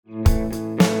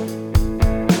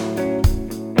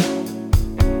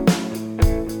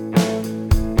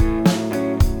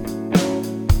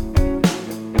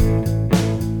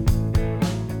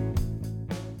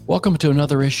Welcome to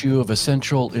another issue of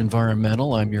Essential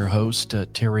Environmental. I'm your host,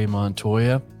 Terry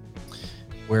Montoya,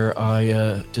 where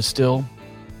I distill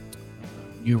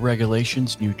new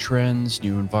regulations, new trends,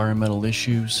 new environmental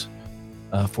issues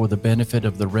for the benefit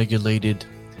of the regulated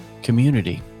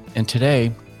community. And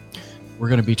today, we're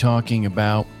going to be talking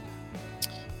about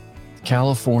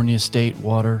California State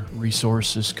Water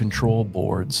Resources Control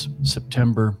Board's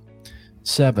September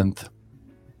 7th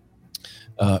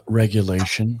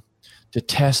regulation to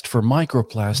test for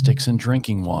microplastics in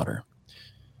drinking water.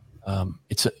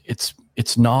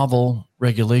 It's novel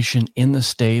regulation in the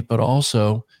state, but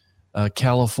also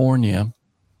California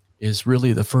is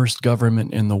really the first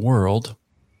government in the world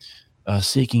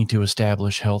seeking to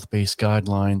establish health-based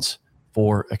guidelines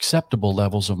for acceptable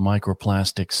levels of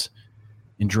microplastics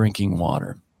in drinking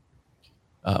water.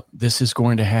 This is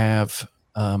going to have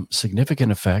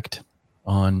significant effect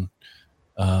on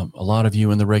a lot of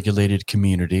you in the regulated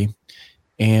community.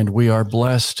 And we are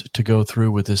blessed to go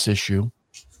through with this issue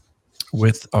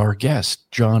with our guest,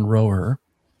 Jon Rohrer,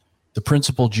 the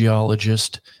principal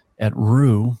geologist at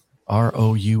ROUX,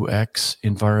 R-O-U-X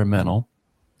Environmental,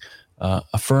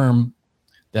 a firm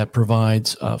that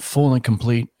provides full and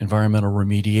complete environmental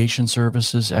remediation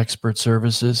services, expert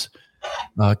services,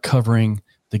 covering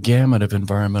the gamut of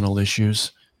environmental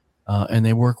issues, and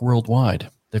they work worldwide.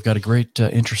 They've got a great,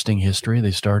 interesting history. They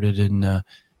started in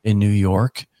New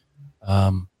York.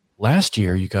 Last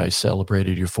year, you guys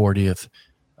celebrated your 40th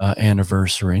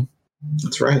anniversary.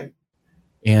 That's right.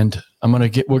 And we're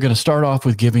going to start off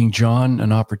with giving Jon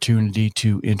an opportunity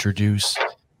to introduce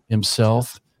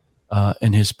himself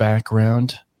and his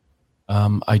background.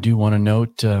 I do want to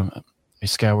note, I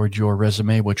scoured your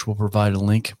resume, which we'll provide a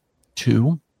link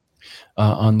to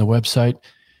on the website.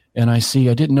 And I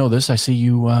didn't know this. I see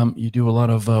you do a lot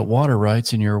of water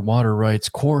rights, and you're a water rights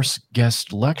course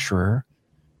guest lecturer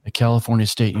at California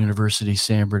State University,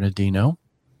 San Bernardino.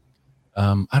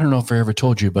 I don't know if I ever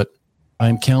told you, but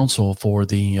I'm counsel for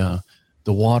the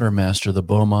water master, the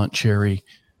Beaumont Cherry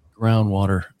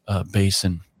groundwater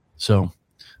basin. So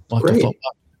we'll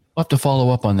have to follow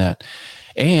up on that.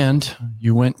 And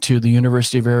you went to the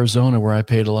University of Arizona, where I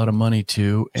paid a lot of money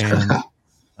to, and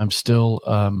I'm still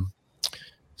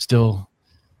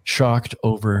shocked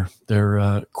over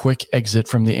their quick exit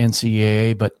from the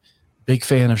NCAA, but big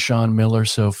fan of Sean Miller,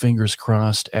 so fingers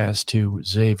crossed as to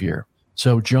Xavier.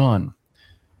 So, Jon,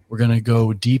 we're going to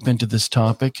go deep into this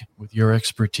topic with your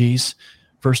expertise.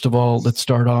 First of all, let's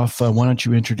start off. Why don't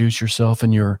you introduce yourself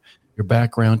and your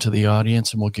background to the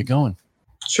audience, and we'll get going.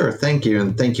 Sure. Thank you.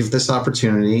 And thank you for this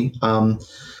opportunity. My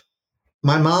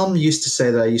mom used to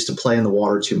say that I used to play in the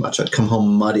water too much. I'd come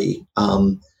home muddy.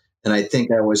 And I think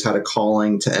I always had a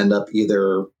calling to end up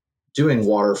either doing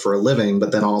water for a living,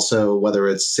 but then also whether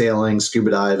it's sailing, scuba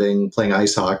diving, playing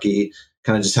ice hockey,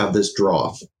 kind of just have this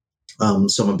draw.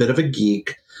 So I'm a bit of a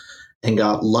geek and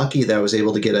got lucky that I was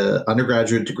able to get an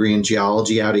undergraduate degree in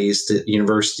geology out east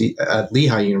at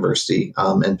Lehigh University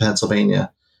in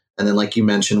Pennsylvania. And then, like you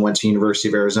mentioned, went to University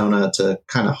of Arizona to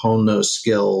kind of hone those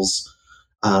skills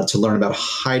to learn about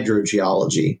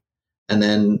hydrogeology. And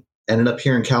then ended up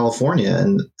here in California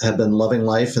and have been loving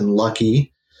life and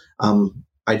lucky.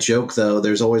 I joke, though,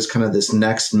 there's always kind of this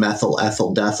next methyl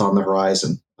ethyl death on the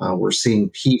horizon. We're seeing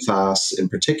PFAS in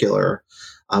particular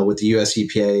with the US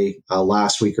EPA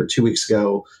last week or 2 weeks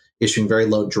ago issuing very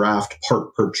low draft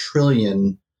part per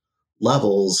trillion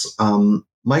levels.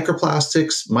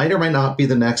 Microplastics might or might not be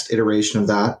the next iteration of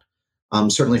that.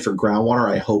 Certainly for groundwater,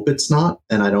 I hope it's not.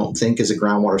 And I don't think as a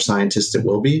groundwater scientist it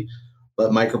will be.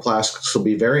 But microplastics will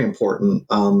be very important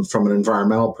from an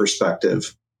environmental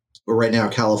perspective. But right now,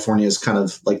 California is kind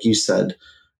of, like you said,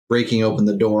 breaking open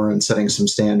the door and setting some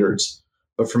standards.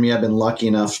 But for me, I've been lucky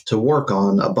enough to work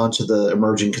on a bunch of the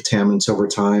emerging contaminants over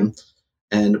time.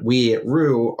 And we at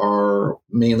ROUX are,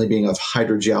 mainly being a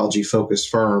hydrogeology-focused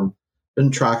firm,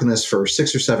 been tracking this for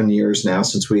 6 or 7 years now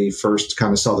since we first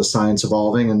kind of saw the science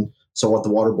evolving and saw what the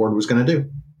water board was going to do.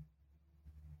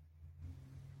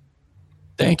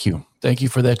 Thank you. Thank you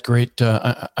for that great,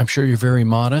 I'm sure you're very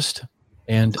modest.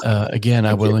 And again,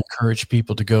 I will encourage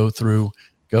people to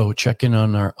go check in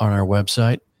on our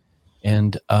website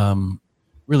and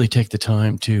really take the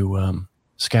time to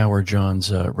scour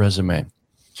Jon's resume.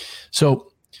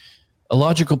 So a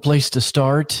logical place to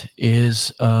start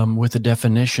is with a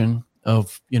definition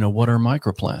of, what are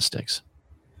microplastics?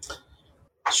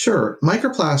 Sure.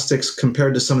 Microplastics,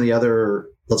 compared to some of the other,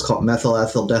 let's call it methyl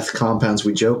ethyl death compounds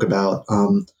we joke about,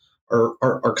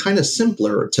 are kind of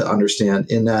simpler to understand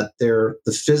in that they're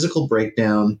the physical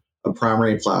breakdown of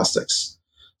primary plastics.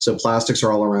 So plastics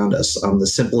are all around us. The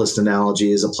simplest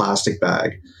analogy is a plastic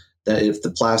bag. that if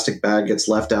the plastic bag gets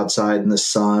left outside in the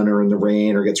sun or in the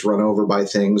rain or gets run over by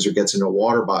things or gets into a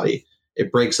water body,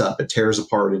 it breaks up, it tears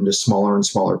apart into smaller and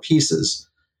smaller pieces.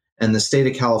 And the state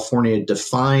of California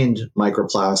defined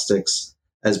microplastics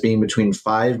as being between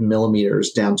 5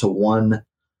 millimeters down to 1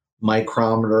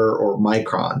 micrometer or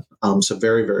micron. So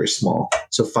very, very small.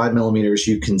 So 5 millimeters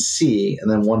you can see, and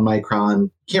then 1 micron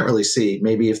you can't really see.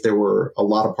 Maybe if there were a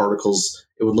lot of particles,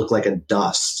 it would look like a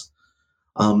dust.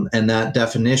 And that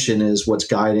definition is what's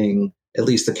guiding at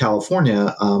least the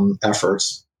California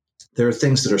efforts. There are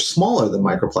things that are smaller than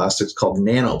microplastics called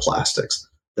nanoplastics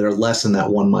that are less than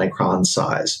that 1 micron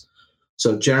size.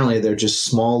 So generally, they're just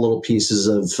small little pieces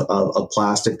of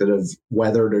plastic that have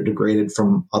weathered or degraded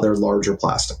from other larger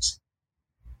plastics.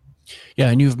 Yeah,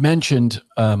 and you've mentioned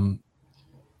the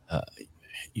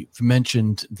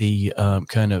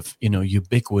kind of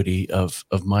ubiquity of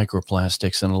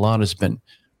microplastics, and a lot has been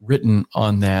written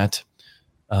on that,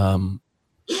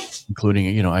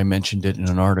 including I mentioned it in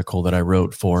an article that I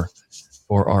wrote for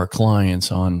our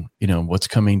clients on what's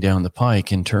coming down the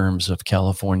pike in terms of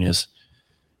California's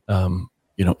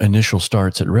initial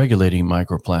starts at regulating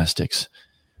microplastics.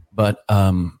 But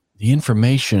the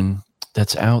information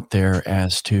that's out there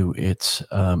as to its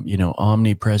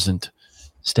omnipresent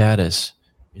status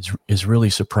is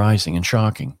really surprising and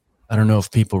shocking. I don't know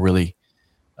if people really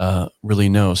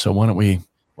know. So why don't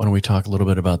we talk a little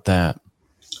bit about that?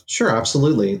 Sure,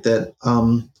 absolutely. That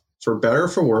for better or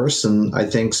for worse, and I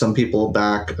think some people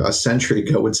back a century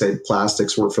ago would say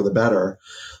plastics were for the better.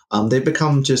 They've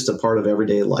become just a part of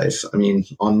everyday life. I mean,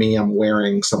 on me, I'm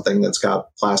wearing something that's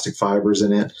got plastic fibers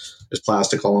in it. There's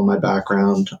plastic all in my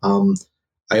background.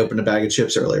 I opened a bag of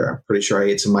chips earlier. I'm pretty sure I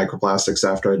ate some microplastics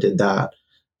after I did that.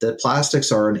 That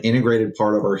plastics are an integrated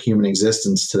part of our human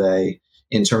existence today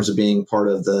in terms of being part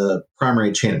of the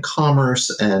primary chain of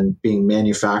commerce and being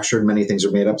manufactured. Many things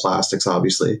are made of plastics,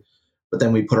 obviously. But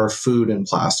then we put our food in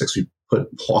plastics. We put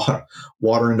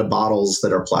water into bottles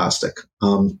that are plastic.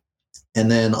 And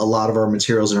then a lot of our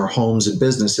materials in our homes and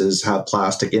businesses have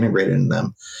plastic integrated in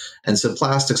them. And so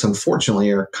plastics, unfortunately,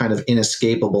 are kind of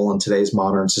inescapable in today's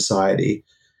modern society.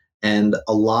 And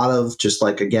a lot of, just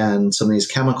like, again, some of these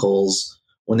chemicals,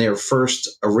 when they were first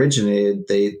originated,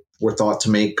 they were thought to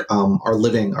make our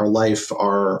living, our life,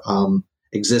 our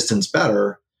existence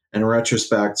better. And in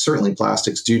retrospect, certainly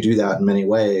plastics do that in many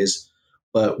ways.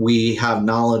 But we have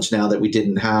knowledge now that we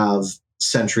didn't have a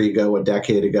century ago, a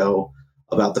decade ago,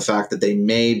 about the fact that they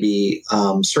may be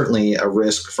certainly a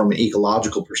risk from an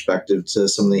ecological perspective to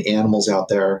some of the animals out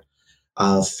there,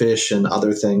 fish and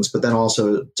other things, but then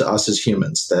also to us as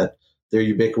humans, that they're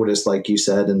ubiquitous, like you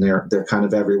said, and they're kind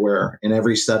of everywhere. In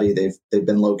every study, they've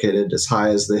been located as high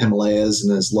as the Himalayas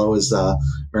and as low as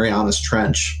Marianas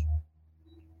Trench.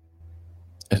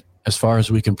 As far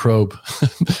as we can probe,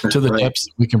 to the Right. depths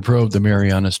we can probe the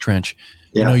Marianas Trench.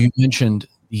 Yeah. You mentioned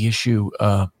the issue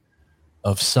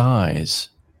of size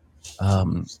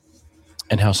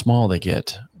and how small they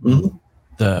get.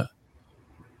 Mm-hmm.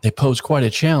 They pose quite a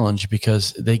challenge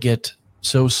because they get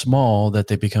so small that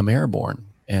they become airborne,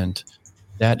 and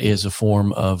that is a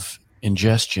form of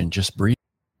ingestion, just breathing.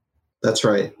 That's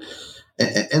right.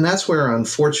 And that's where,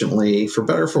 unfortunately, for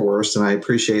better or for worse, and I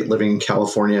appreciate living in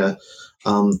California,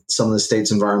 some of the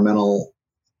state's environmental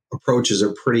approaches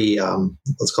are pretty,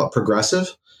 let's call it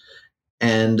progressive.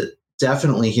 And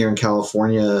definitely here in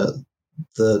California,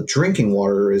 the drinking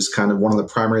water is kind of one of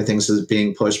the primary things that's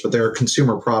being pushed, but there are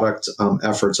consumer product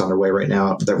efforts underway right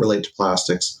now that relate to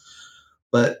plastics.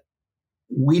 But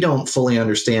we don't fully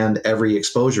understand every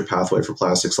exposure pathway for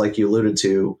plastics. Like you alluded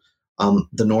to,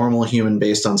 the normal human,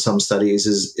 based on some studies,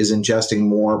 is ingesting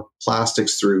more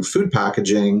plastics through food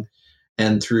packaging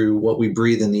and through what we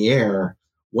breathe in the air,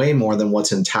 way more than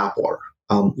what's in tap water,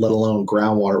 let alone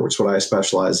groundwater, which is what I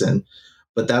specialize in.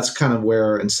 But that's kind of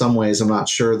where, in some ways, I'm not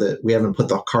sure that we haven't put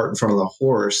the cart in front of the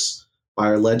horse by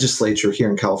our legislature here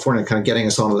in California, kind of getting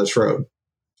us onto this road.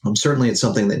 Certainly, it's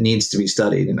something that needs to be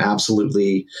studied, and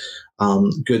absolutely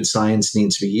good science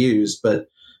needs to be used. But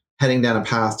heading down a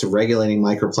path to regulating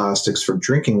microplastics for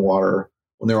drinking water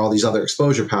when there are all these other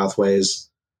exposure pathways,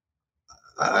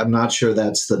 I'm not sure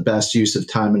that's the best use of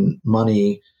time and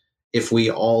money if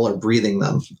we all are breathing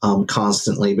them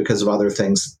constantly because of other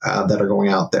things that are going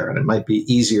out there. And it might be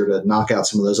easier to knock out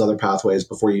some of those other pathways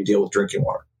before you deal with drinking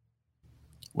water.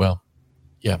 Well,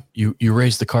 yeah, you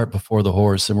raised the cart before the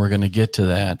horse, and we're going to get to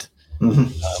that.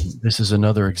 Mm-hmm. This is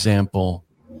another example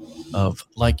of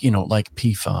like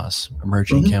PFAS,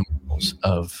 emerging chemicals,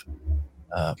 of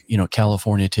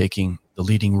California taking the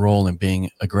leading role in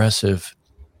being aggressive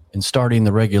in starting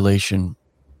the regulation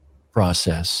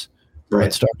process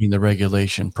Right. starting the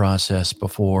regulation process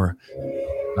before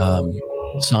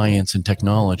science and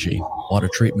technology, water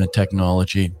treatment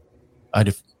technology,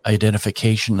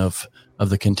 identification of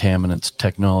the contaminants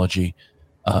technology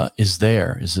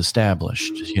is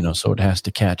established. So it has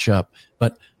to catch up.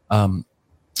 But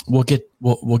we'll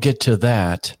get to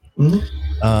that.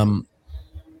 Mm-hmm.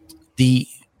 The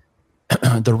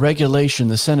the regulation,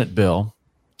 the Senate bill,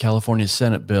 California's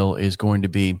Senate bill, is going to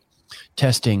be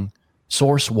testing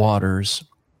source waters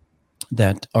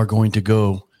that are going to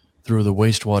go through the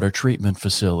wastewater treatment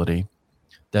facility.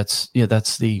 That's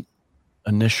the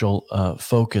initial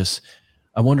focus.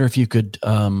 I wonder if you could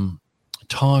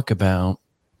talk about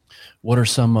what are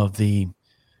some of the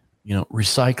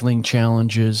recycling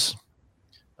challenges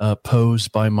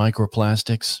posed by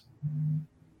microplastics.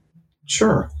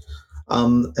 Sure.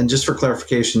 And just for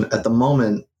clarification, at the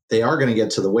moment, they are going to get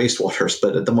to the wastewaters,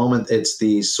 but at the moment, it's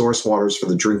the source waters for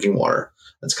the drinking water.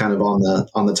 That's kind of on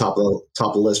the top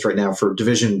of the list right now for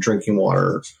division drinking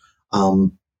water,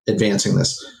 advancing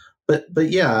this. But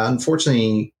yeah,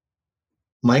 unfortunately,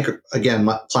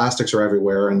 plastics are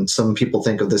everywhere, and some people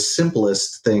think of the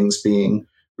simplest things being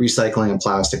recycling a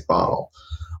plastic bottle.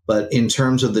 But in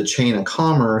terms of the chain of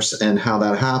commerce and how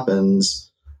that happens,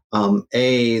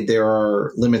 there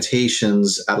are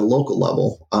limitations at a local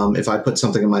level. If I put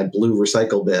something in my blue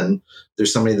recycle bin,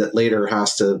 there's somebody that later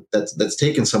that's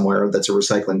taken somewhere that's a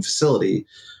recycling facility.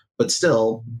 But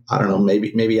still, I don't know,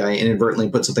 maybe I inadvertently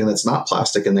put something that's not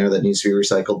plastic in there that needs to be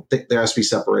recycled. There has to be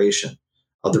separation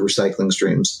of the recycling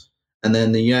streams. And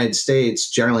then the United States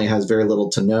generally has very little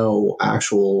to no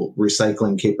actual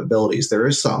recycling capabilities. There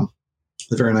is some,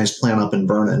 a very nice plant up in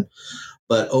Vernon.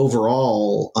 But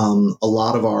overall, a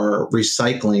lot of our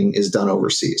recycling is done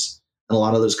overseas. And a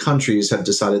lot of those countries have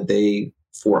decided they,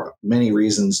 for many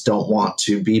reasons, don't want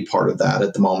to be part of that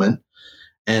at the moment.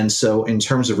 And so in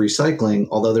terms of recycling,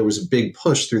 although there was a big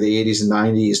push through the 80s and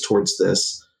 90s towards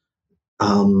this,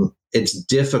 it's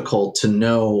difficult to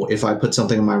know if I put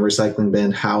something in my recycling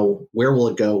bin, where will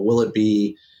it go? Will it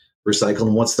be recycled?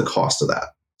 And what's the cost of that?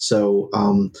 So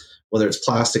whether it's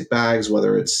plastic bags,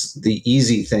 whether it's the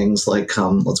easy things like,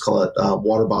 let's call it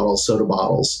water bottles, soda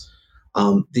bottles,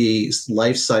 the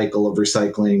life cycle of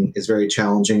recycling is very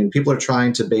challenging. And people are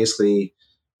trying to basically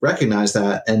recognize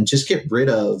that and just get rid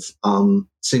of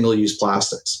single-use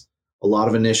plastics. A lot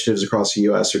of initiatives across the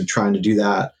U.S. are trying to do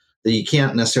that you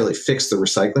can't necessarily fix the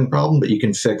recycling problem, but you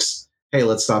can fix, hey,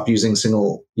 let's stop using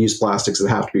single-use plastics that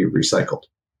have to be recycled.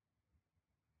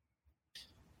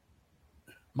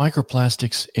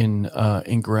 Microplastics in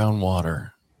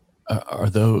groundwater, are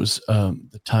those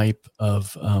the type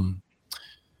of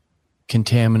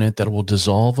contaminant that will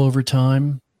dissolve over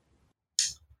time?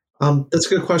 That's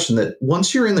a good question. That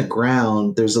once you're in the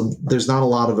ground, there's not a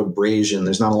lot of abrasion,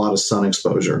 there's not a lot of sun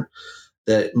exposure.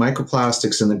 That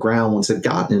microplastics in the ground, once they've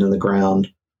gotten into the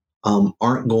ground,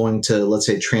 aren't going to, let's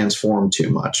say, transform too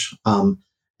much.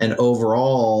 And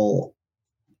overall,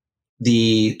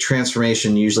 the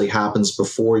transformation usually happens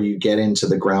before you get into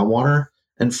the groundwater.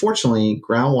 And fortunately,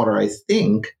 groundwater, I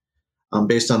think,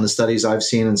 based on the studies I've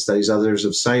seen and studies others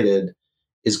have cited,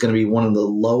 is going to be one of the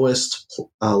lowest,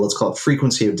 let's call it,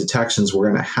 frequency of detections we're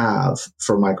going to have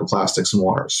for microplastics in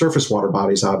water. Surface water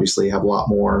bodies obviously have a lot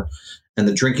more, and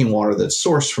the drinking water that's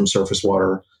sourced from surface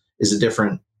water is a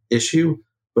different issue.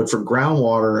 But for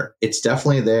groundwater, it's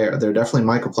definitely there. There are definitely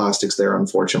microplastics there,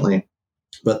 unfortunately,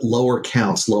 but lower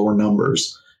counts, lower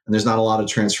numbers, and there's not a lot of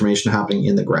transformation happening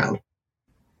in the ground.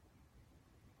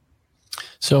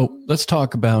 So let's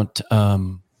talk about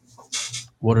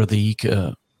what are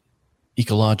the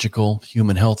ecological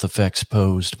human health effects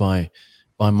posed by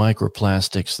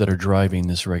microplastics that are driving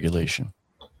this regulation.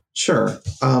 Sure.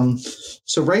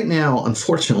 So right now,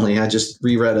 unfortunately, I just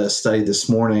reread a study this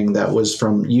morning that was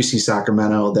from UC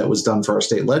Sacramento that was done for our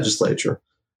state legislature,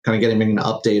 kind of getting an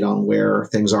update on where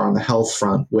things are on the health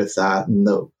front with that. And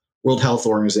the World Health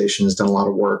Organization has done a lot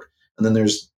of work. And then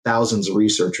there's thousands of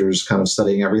researchers kind of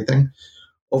studying everything.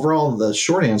 Overall, the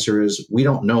short answer is we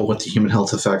don't know what the human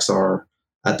health effects are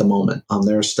at the moment.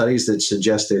 There are studies that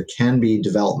suggest there can be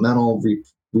developmental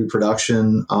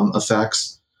reproduction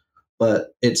effects, but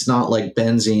it's not like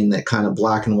benzene that kind of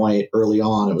black and white early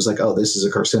on. It was like, oh, this is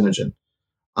a carcinogen.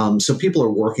 So people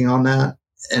are working on that.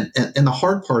 And the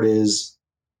hard part is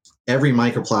every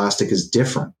microplastic is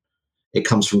different. It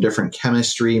comes from different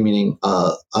chemistry, meaning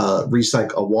a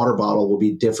water bottle will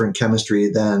be different chemistry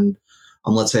than,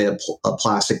 let's say, a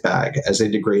plastic bag as they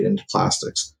degrade into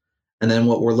plastics. And then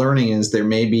what we're learning is there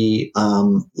may be,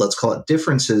 let's call it,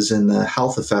 differences in the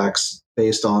health effects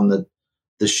based on the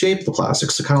shape of the plastic.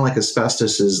 So kind of like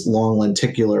asbestos is long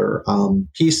lenticular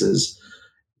pieces.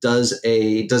 does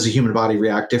a human body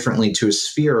react differently to a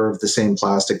sphere of the same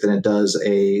plastic than it does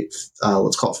a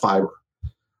let's call it fiber.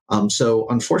 So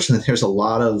unfortunately, there's a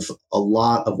lot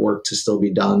of work to still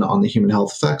be done on the human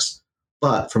health effects.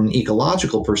 But from an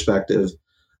ecological perspective,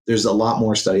 there's a lot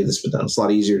more study that's been done. It's a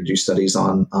lot easier to do studies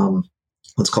on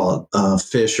let's call it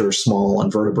fish or small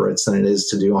invertebrates than it is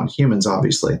to do on humans,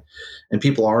 obviously. And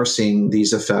people are seeing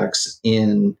these effects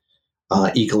in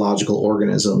ecological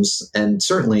organisms. And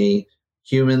certainly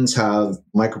humans have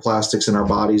microplastics in our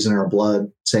bodies and our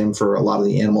blood, same for a lot of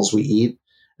the animals we eat,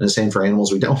 and the same for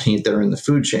animals we don't eat that are in the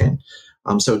food chain.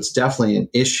 So it's definitely an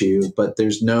issue, but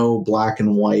there's no black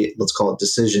and white, let's call it,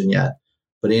 decision yet.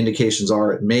 But indications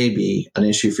are it may be an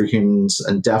issue for humans,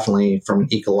 and definitely from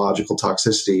an ecological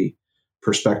toxicity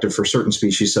perspective for certain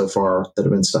species so far that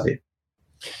have been studied.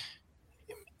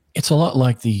 It's a lot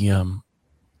like the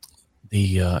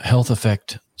health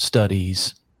effect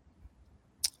studies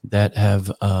that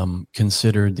have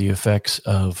considered the effects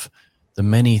of the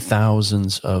many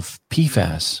thousands of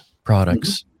PFAS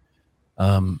products,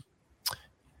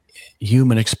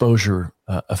 human exposure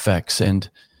effects. And,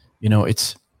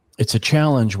 it's a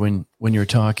challenge when you're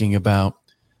talking about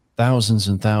thousands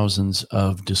and thousands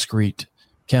of discrete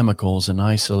chemicals and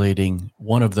isolating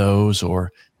one of those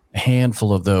or a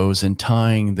handful of those and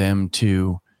tying them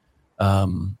to,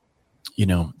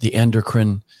 the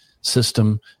endocrine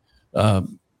system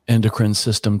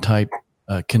type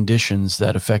conditions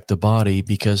that affect the body,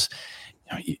 because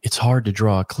it's hard to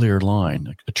draw a clear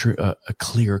line, a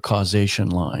clear causation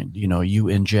line. You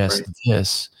ingest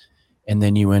this, and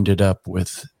then you ended up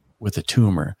with a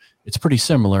tumor. It's pretty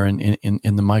similar in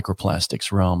the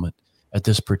microplastics realm at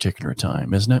this particular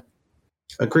time, isn't it?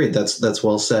 Agreed. That's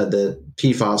well said. That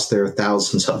PFAS, there are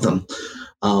thousands of them,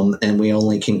 and we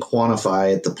only can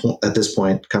quantify at this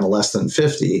point kind of less than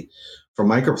 50. For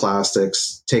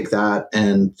microplastics, take that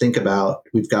and think about,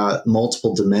 we've got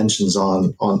multiple dimensions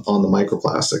on the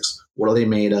microplastics. What are they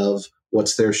made of?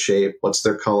 What's their shape? What's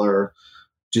their color?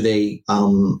 Do they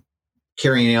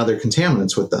carry any other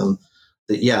contaminants with them?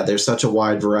 There's such a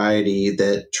wide variety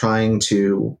that trying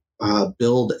to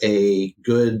build a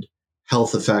good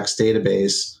health effects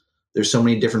database, there's so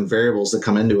many different variables that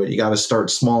come into it. You got to start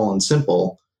small and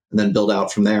simple and then build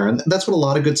out from there. And that's what a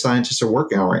lot of good scientists are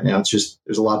working on right now. It's just,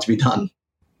 there's a lot to be done.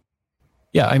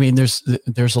 Yeah. I mean, there's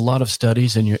a lot of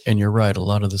studies, and you're right. A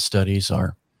lot of the studies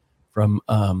are from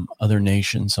other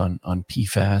nations on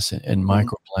PFAS and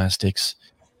microplastics.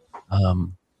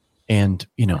 And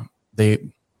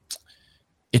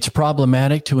it's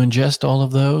problematic to ingest all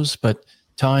of those, but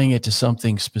tying it to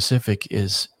something specific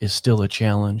is still a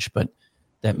challenge. But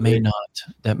that may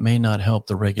not help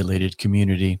the regulated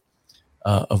community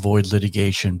avoid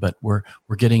litigation. But we're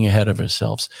getting ahead of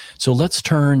ourselves. So let's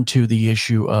turn to the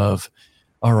issue of,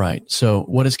 all right, so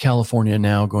what is California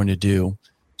now going to do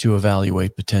to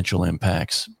evaluate potential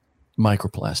impacts,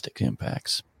 microplastic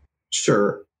impacts?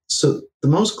 Sure. So the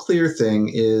most clear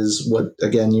thing is what,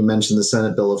 again, you mentioned the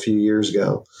Senate bill a few years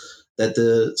ago, that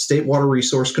the State Water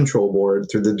Resource Control Board,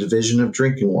 through the Division of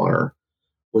Drinking Water,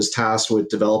 was tasked with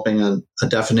developing a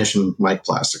definition of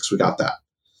microplastics. We got that.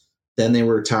 Then they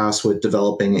were tasked with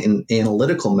developing an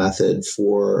analytical method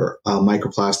for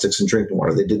microplastics in drinking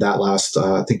water. They did that last,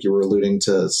 I think you were alluding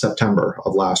to September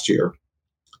of last year.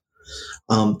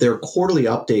 There are quarterly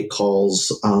update calls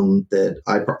that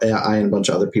I and a bunch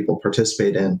of other people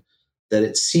participate in, that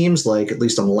it seems like, at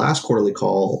least on the last quarterly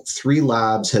call, 3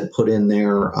 labs had put in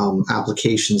their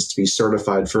applications to be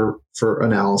certified for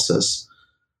analysis.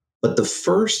 But the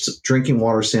first drinking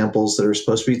water samples that are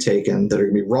supposed to be taken, that are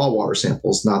going to be raw water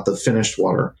samples, not the finished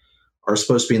water, are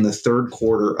supposed to be in the third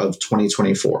quarter of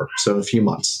 2024, so in a few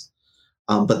months.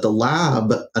 But the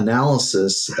lab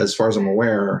analysis, as far as I'm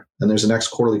aware, and there's a next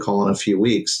quarterly call in a few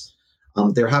weeks,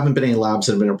 there haven't been any labs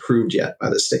that have been approved yet by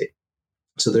the state.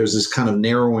 So there's this kind of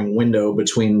narrowing window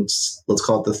between, let's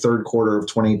call it the third quarter of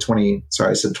 2020. Sorry,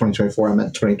 I said 2024, I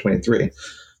meant 2023.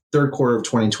 Third quarter of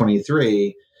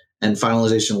 2023 and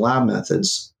finalization lab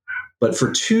methods. But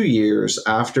for 2 years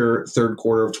after third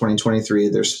quarter of 2023,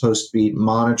 there's supposed to be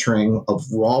monitoring of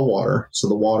raw water, so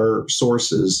the water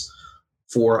sources,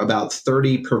 for about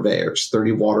 30 purveyors,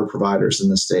 30 water providers in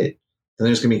the state. Then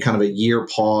there's going to be kind of a year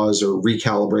pause or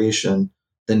recalibration,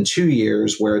 then 2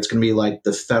 years where it's going to be like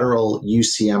the federal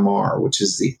UCMR, which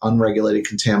is the Unregulated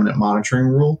Contaminant Monitoring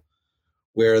Rule,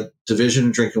 where Division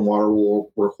of Drinking Water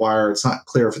will require, it's not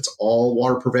clear if it's all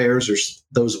water purveyors or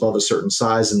those above a certain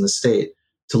size in the state,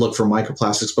 to look for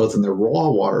microplastics both in their raw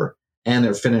water and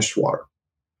their finished water.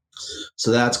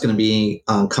 So that's going to be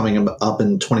coming up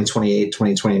in 2028,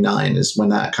 2029 is when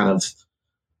that kind of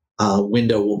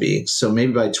window will be. So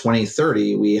maybe by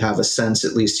 2030, we have a sense,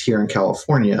 at least here in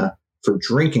California, for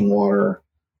drinking water.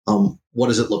 What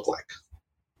does it look like?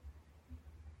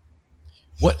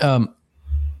 What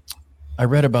I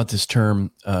read about this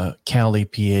term, Cal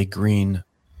EPA green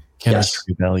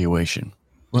chemistry evaluation.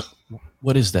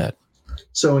 What is that?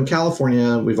 So in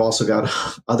California, we've also got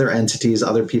other entities,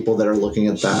 other people that are looking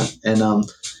at that. And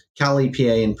Cal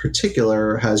EPA in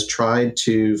particular has tried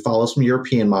to follow some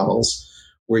European models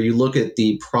where you look at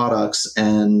the products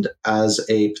and as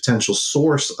a potential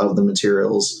source of the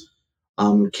materials,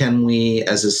 can they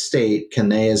as a state,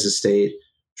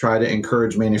 try to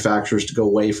encourage manufacturers to go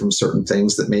away from certain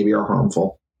things that maybe are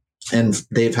harmful? And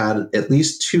they've had at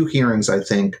least 2 hearings, I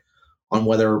think, on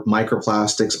whether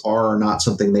microplastics are or not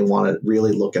something they want to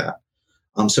really look at.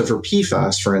 So for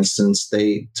PFAS, for instance,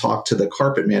 they talked to the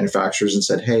carpet manufacturers and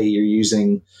said, hey, you're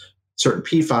using certain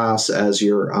PFAS as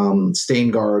your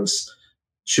stain guards.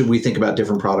 Should we think about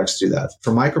different products to do that?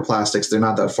 For microplastics, they're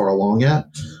not that far along yet,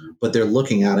 but they're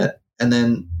looking at it. And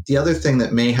then the other thing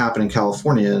that may happen in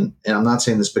California, and I'm not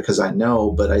saying this because I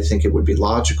know, but I think it would be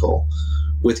logical,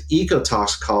 with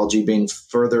ecotoxicology being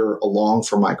further along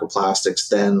for microplastics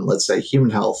than, let's say, human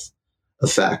health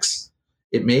effects,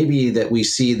 it may be that we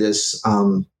see this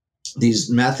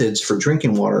these methods for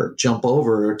drinking water jump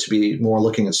over to be more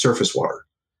looking at surface water.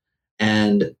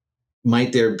 And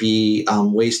might there be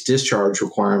waste discharge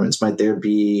requirements? Might there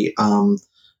be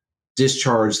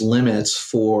discharge limits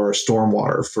for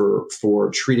stormwater,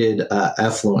 for treated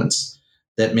effluents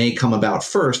that may come about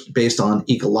first based on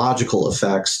ecological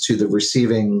effects to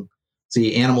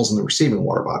the animals in the receiving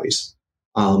water bodies?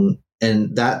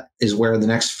 And that is where the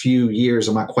next few years,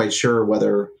 I'm not quite sure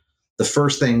whether the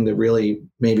first thing to really,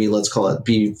 maybe let's call it,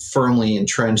 be firmly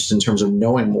entrenched in terms of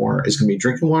knowing more is going to be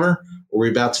drinking water, or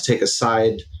we're about to take a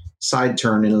side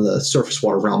turn into the surface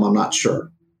water realm. I'm not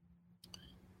sure.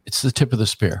 It's the tip of the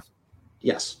spear.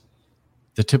 Yes.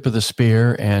 The tip of the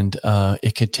spear, and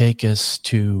it could take us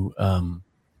to,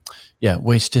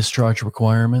 waste discharge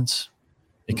requirements.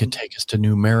 It could take us to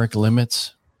numeric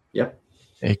limits. Yep.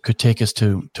 It could take us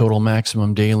to total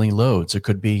maximum daily loads. It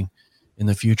could be in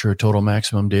the future a total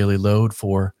maximum daily load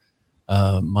for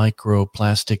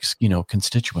microplastics,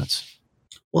 constituents.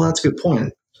 Well, that's a good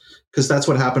point, because that's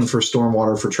what happened for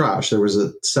stormwater for trash. There was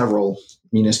several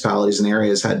municipalities and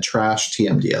areas had trash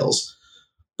TMDLs,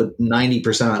 but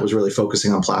 90% of it was really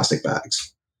focusing on plastic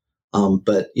bags.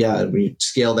 But yeah, we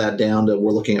scale that down to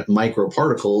we're looking at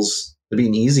microparticles. It'd be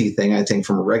an easy thing, I think,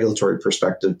 from a regulatory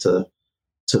perspective to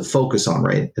focus on,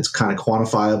 right? It's kind of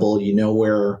quantifiable. You know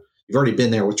where you've already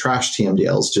been there with trash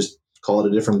TMDLs. Just call it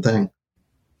a different thing.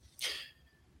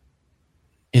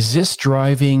 Is this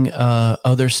driving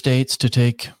other states to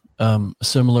take a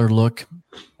similar look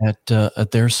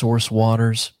at their source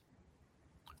waters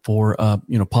for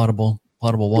potable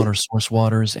water source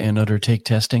waters and undertake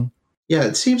testing? Yeah,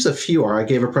 it seems a few are. I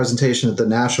gave a presentation at the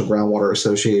National Groundwater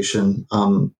Association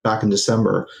back in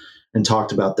December and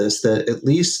talked about this, that at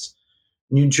least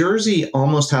New Jersey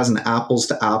almost has an apples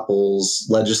to apples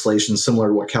legislation similar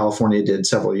to what California did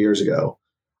several years ago.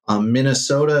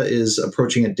 Minnesota is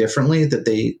approaching it differently, that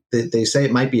they say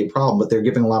it might be a problem, but they're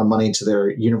giving a lot of money to their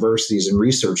universities and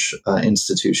research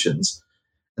institutions.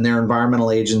 And their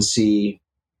environmental agency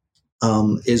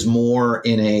is more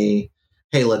in a,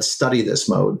 hey, let's study this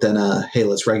mode than a, hey,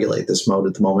 let's regulate this mode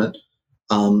at the moment.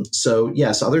 So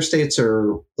yes, other states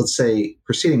are, let's say,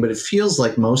 proceeding, but it feels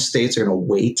like most states are going to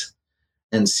wait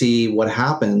and see what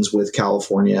happens with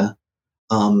California,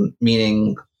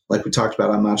 meaning, like we talked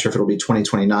about, I'm not sure if it'll be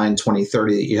 2029,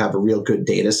 2030 that you have a real good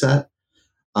data set.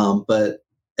 But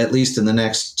at least in the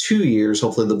next 2 years,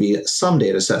 hopefully there'll be some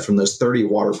data set from those 30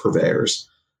 water purveyors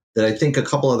that I think a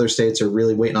couple other states are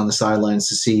really waiting on the sidelines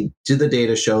to see, do the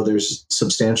data show there's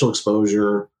substantial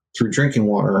exposure through drinking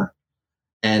water,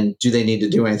 and do they need to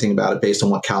do anything about it based on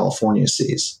what California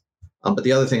sees? But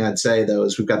the other thing I'd say, though,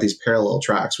 is we've got these parallel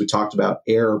tracks. We talked about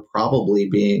air probably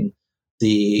being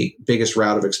the biggest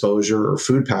route of exposure, or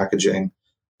food packaging.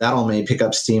 That all may pick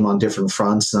up steam on different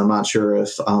fronts. And I'm not sure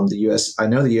if I know the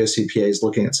US EPA is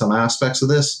looking at some aspects of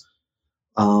this.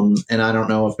 And I don't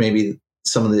know if maybe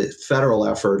some of the federal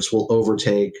efforts will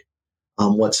overtake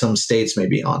what some states may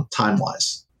be on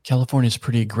time-wise. California's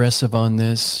pretty aggressive on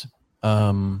this.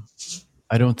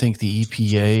 I don't think the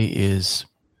EPA is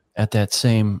at that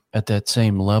same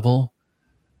level.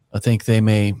 I think they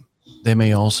may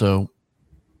also,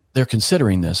 they're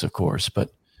considering this, of course,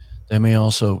 but they may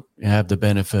also have the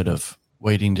benefit of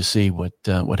waiting to see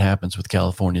what happens with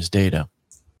California's data.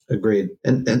 Agreed.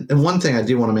 And one thing I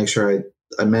do want to make sure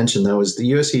I mention, though, is the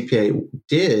US EPA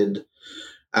did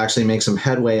actually make some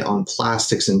headway on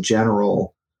plastics in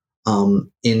general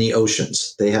in the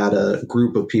oceans. They had a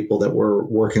group of people that were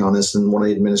working on this, and one of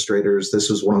the administrators, this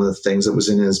was one of the things that was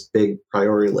in his big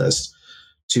priority list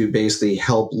to basically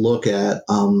help look at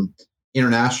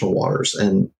international waters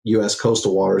and U.S.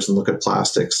 coastal waters and look at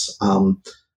plastics.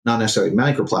 Not necessarily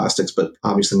microplastics, but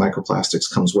obviously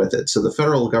microplastics comes with it. So the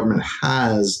federal government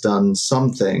has done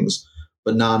some things,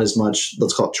 but not as much,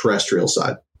 let's call it terrestrial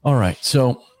side. All right.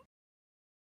 So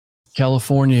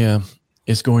California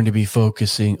is going to be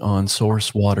focusing on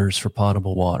source waters for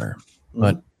potable water. Mm-hmm.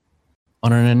 But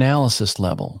on an analysis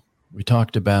level, we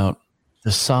talked about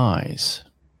the size,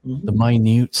 mm-hmm. the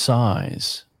minute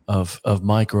size of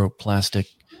microplastic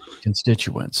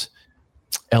constituents,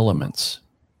 elements.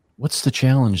 What's the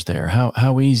challenge there?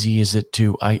 How easy is it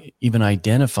to even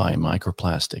identify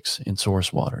microplastics in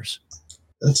source waters?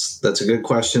 That's a good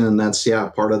question, and that's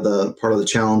part of the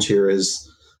challenge here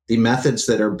is the methods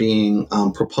that are being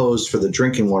proposed for the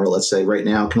drinking water. Let's say right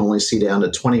now can only see down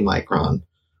to 20 micron,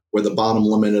 where the bottom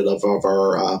limit of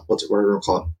our whatever we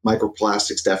call it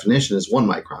microplastics definition is 1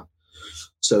 micron.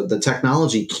 So the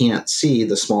technology can't see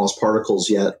the smallest particles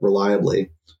yet reliably.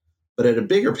 But at a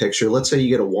bigger picture, let's say you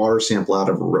get a water sample out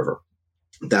of a river.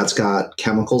 That's got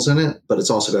chemicals in it, but it's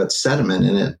also got sediment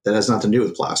in it that has nothing to do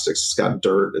with plastics. It's got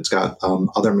dirt. It's got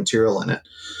other material in it.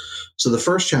 So the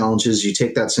first challenge is you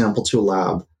take that sample to a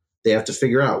lab. They have to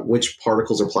figure out which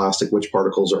particles are plastic, which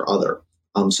particles are other.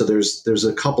 So there's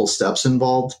a couple steps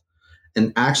involved.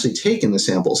 And actually taking the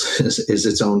samples is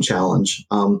its own challenge.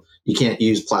 You can't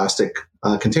use plastic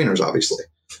containers, obviously,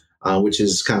 which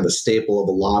is kind of a staple of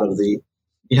a lot of the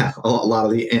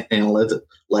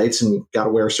analytes, and you got to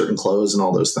wear certain clothes and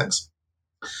all those things.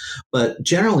 But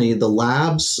generally, the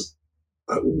labs,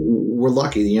 we're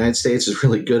lucky. The United States is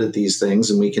really good at these things,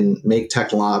 and we can make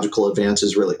technological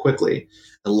advances really quickly.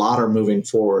 A lot are moving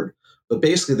forward. But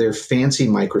basically, they're fancy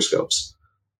microscopes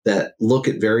that look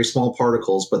at very small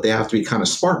particles, but they have to be kind of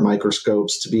smart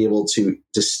microscopes to be able to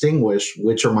distinguish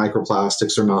which are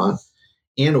microplastics or not.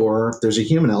 And or there's a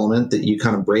human element that you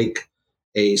kind of break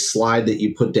a slide that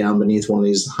you put down beneath one of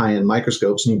these high-end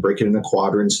microscopes, and you break it into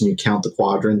quadrants, and you count the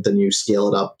quadrant, then you scale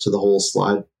it up to the whole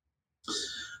slide.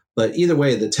 But either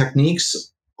way, the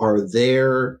techniques are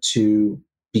there to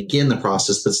begin the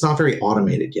process, but it's not very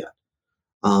automated yet.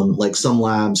 Like some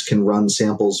labs can run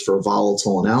samples for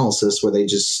volatile analysis where they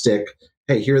just stick,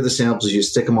 hey, here are the samples, you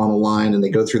stick them on a line, and they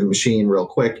go through the machine real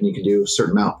quick, and you can do a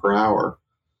certain amount per hour.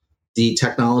 The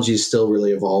technology is still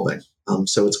really evolving.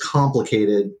 So it's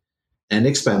complicated and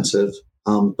expensive,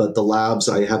 but the labs,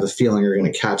 I have a feeling, are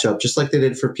going to catch up just like they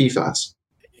did for PFAS.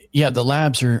 Yeah, the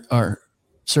labs are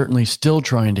certainly still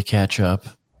trying to catch up,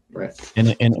 right,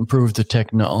 and improve the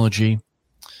technology.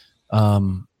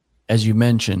 As you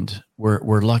mentioned,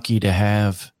 we're lucky to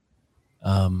have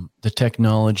the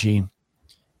technology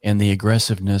and the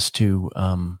aggressiveness to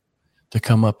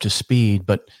come up to speed.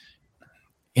 But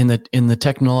in the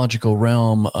technological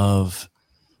realm of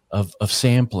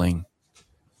sampling,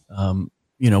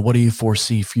 what do you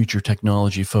foresee future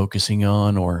technology focusing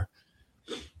on or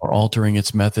altering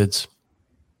its methods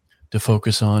to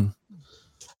focus on?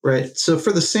 Right. So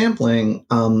for the sampling,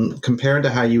 compared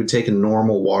to how you would take a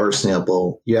normal water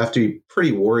sample, you have to be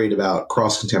pretty worried about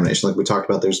cross-contamination. Like we talked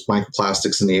about, there's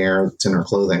microplastics in the air, that's in our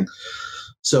clothing.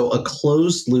 So a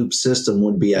closed-loop system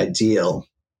would be ideal.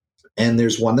 And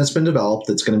there's one that's been developed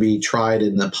that's going to be tried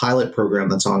in the pilot program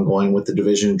that's ongoing with the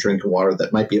Division of Drinking Water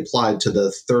that might be applied to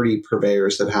the 30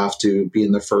 purveyors that have to be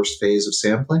in the first phase of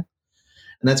sampling.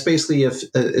 And that's basically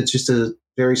it's just a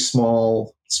very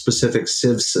small, specific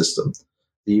sieve system.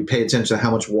 You pay attention to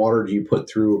how much water do you put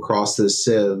through across this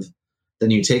sieve.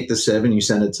 Then you take the sieve and you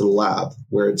send it to the lab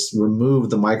where it's removed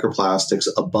the microplastics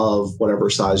above whatever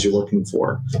size you're looking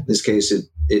for. In this case,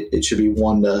 it should be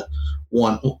 1 to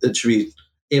 1. It should be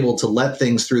able to let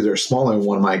things through that are smaller than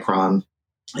 1 micron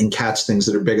and catch things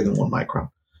that are bigger than 1 micron.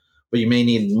 But you may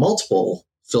need multiple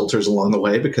filters along the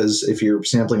way, because if you're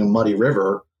sampling a muddy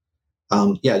river,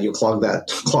 you'll clog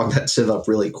that sieve up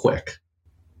really quick.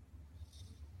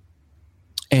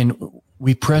 And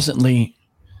we presently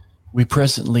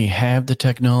have the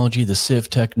technology, the sieve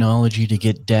technology, to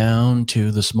get down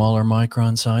to the smaller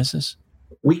micron sizes?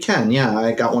 We can, yeah.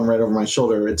 I got one right over my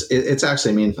shoulder. It's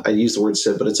actually, I use the word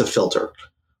sieve, but it's a filter.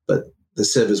 But the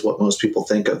sieve is what most people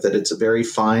think of, that it's a very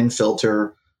fine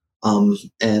filter, and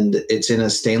it's in a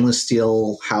stainless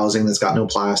steel housing that's got no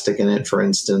plastic in it, for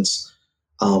instance.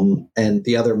 And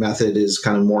the other method is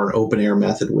kind of more an open air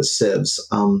method with sieves.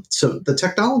 So the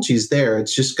technology is there.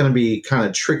 It's just going to be kind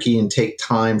of tricky and take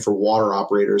time for water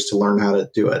operators to learn how to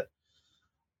do it.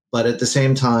 But at the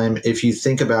same time, if you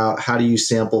think about how do you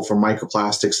sample for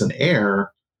microplastics in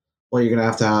air, well, you're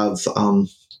going to have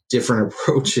different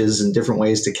approaches and different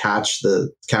ways to catch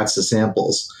the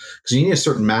samples, because you need a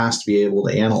certain mass to be able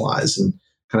to analyze. And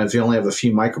kind of if you only have a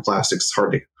few microplastics, it's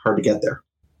hard to get there.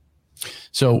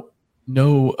 So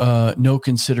no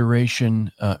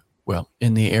consideration,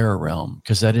 in the air realm,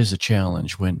 because that is a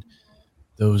challenge when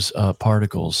those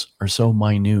particles are so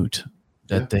minute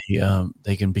that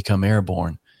they can become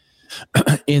airborne.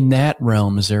 In that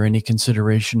realm, is there any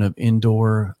consideration of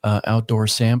indoor, outdoor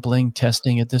sampling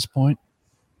testing at this point?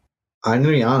 I'm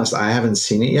going to be honest, I haven't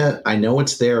seen it yet. I know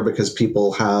it's there because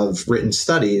people have written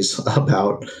studies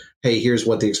about, hey, here's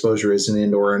what the exposure is in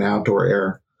indoor and outdoor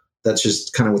air. That's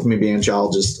just kind of, with me being a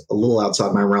geologist, a little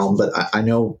outside my realm, but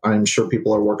I'm sure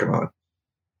people are working on it.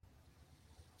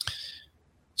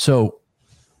 So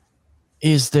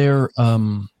is there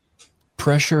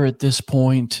pressure at this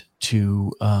point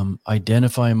to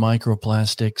identify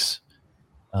microplastics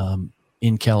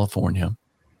in California,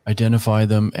 identify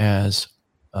them as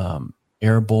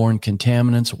airborne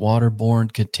contaminants,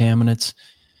 waterborne contaminants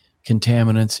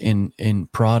in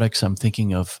products? I'm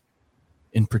thinking of,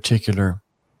 in particular,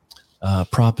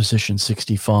 Proposition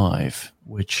 65,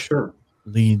 which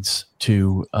leads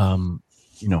to,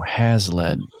 has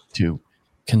led to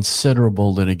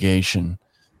considerable litigation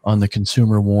on the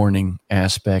consumer warning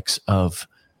aspects of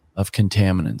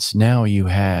contaminants. Now you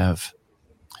have,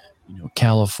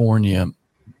 California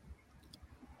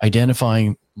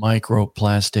identifying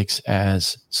microplastics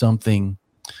as something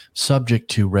subject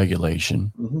to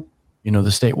regulation. Mm-hmm.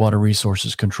 The State Water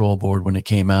Resources Control Board, when it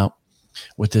came out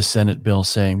with this Senate bill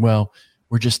saying, well,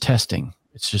 we're just testing.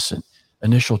 It's just an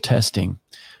initial testing.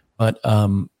 But,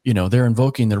 they're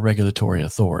invoking the regulatory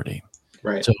authority.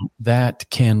 Right. So that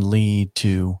can lead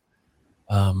to,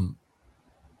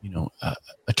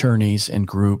 attorneys and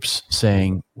groups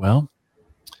saying, well,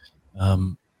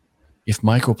 if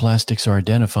microplastics are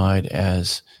identified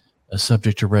as a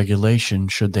subject to regulation,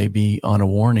 should they be on a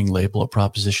warning label, a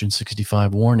Proposition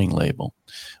 65 warning label?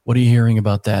 What are you hearing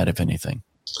about that, if anything?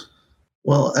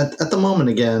 Well, at the moment,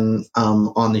 again,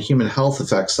 on the human health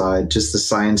effect side, just the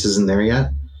science isn't there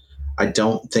yet. I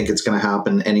don't think it's going to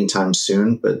happen anytime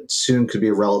soon, but soon could be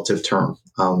a relative term,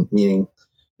 meaning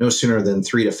no sooner than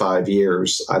 3 to 5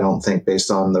 years, I don't think,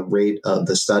 based on the rate of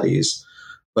the studies.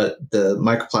 But the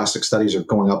microplastic studies are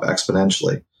going up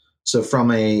exponentially. So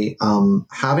from a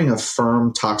having a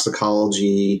firm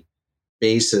toxicology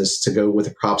basis to go with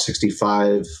a Prop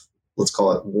 65, let's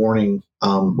call it warning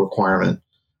requirement,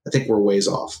 I think we're ways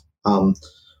off.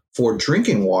 For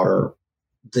drinking water,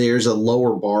 there's a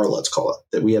lower bar, let's call it,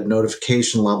 that we have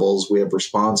notification levels, we have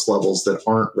response levels that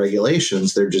aren't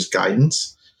regulations, they're just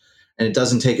guidance. And it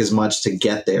doesn't take as much to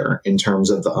get there in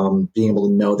terms of being able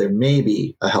to know there may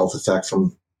be a health effect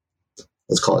from,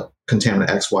 let's call it, contaminant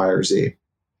X, Y, or Z.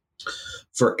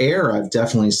 For air, I've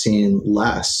definitely seen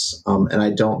less. And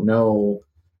I don't know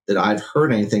that I've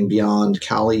heard anything beyond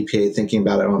Cal EPA thinking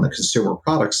about it on the consumer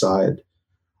product side,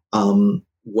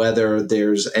 whether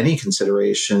there's any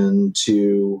consideration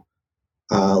to,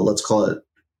 let's call it,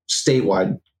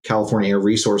 statewide California Air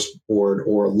Resource Board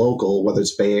or local, whether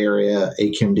it's Bay Area,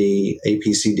 AQMD,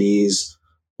 APCDs,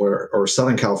 or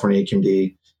Southern California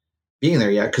AQMD, being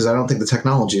there yet, because I don't think the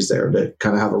technology is there to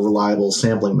kind of have a reliable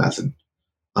sampling method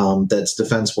that's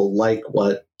defensible. Like,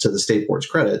 what, to the state board's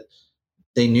credit,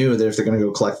 they knew that if they're going to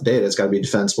go collect the data, it's got to be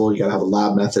defensible. You got to have a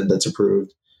lab method that's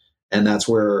approved. And that's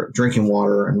where drinking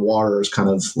water and water is kind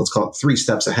of, let's call it, 3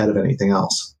 steps ahead of anything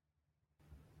else.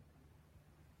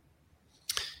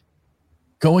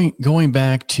 Going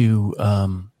back to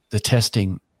the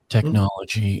testing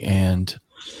technology and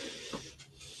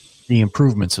the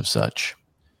improvements of such,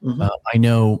 I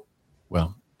know,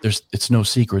 well, it's no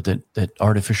secret that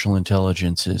artificial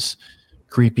intelligence is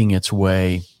creeping its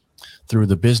way through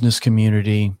the business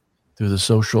community, through the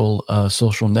social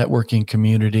networking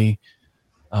community,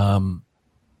 and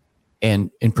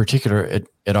in particular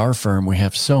at our firm, we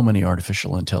have so many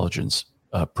artificial intelligence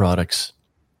products.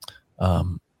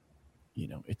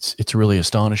 It's really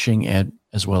astonishing, and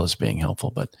as well as being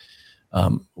helpful. But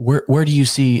where do you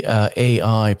see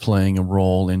AI playing a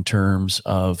role in terms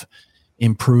of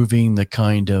improving the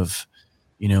kind of,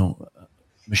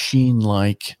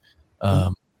 machine-like,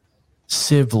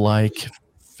 sieve-like,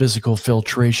 physical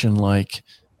filtration-like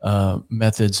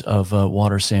methods of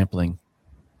water sampling?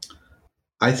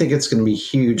 I think it's going to be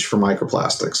huge for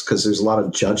microplastics because there's a lot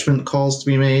of judgment calls to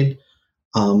be made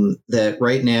that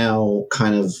right now,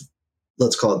 kind of,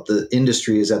 let's call it, the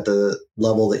industry is at the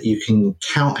level that you can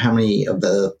count how many of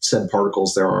the said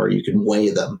particles there are. You can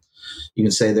weigh them. You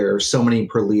can say there are so many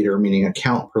per liter, meaning a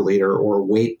count per liter or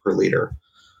weight per liter.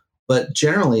 But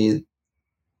generally,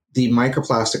 the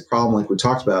microplastic problem, like we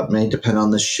talked about, may depend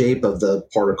on the shape of the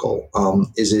particle.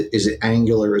 Is it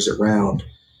angular? Is it round?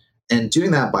 And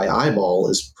doing that by eyeball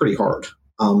is pretty hard.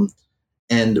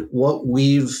 And what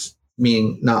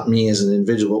meaning not me as an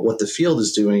individual, but what the field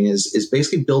is doing is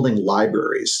basically building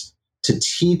libraries to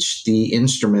teach the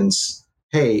instruments,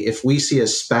 hey, if we see a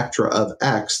spectra of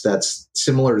X that's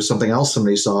similar to something else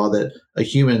somebody saw, that a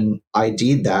human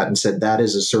ID'd that and said that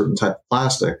is a certain type of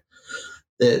plastic,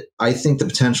 that I think the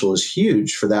potential is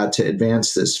huge for that to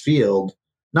advance this field,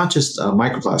 not just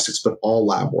microplastics, but all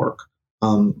lab work.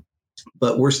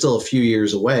 But we're still a few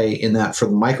years away in that for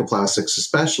the microplastics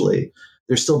especially,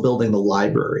 they're still building the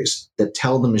libraries that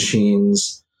tell the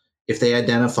machines, if they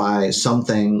identify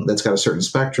something that's got a certain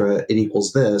spectra, it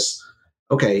equals this.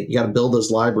 Okay, you got to build those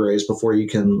libraries before you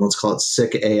can, let's call it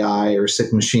sick AI or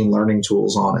sick machine learning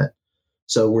tools on it.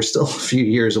 So we're still a few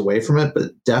years away from it,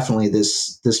 but definitely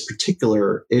this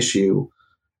particular issue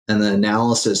and the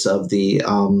analysis of the,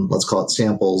 let's call it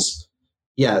samples,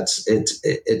 yeah,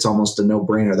 it's almost a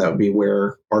no-brainer. That would be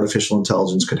where artificial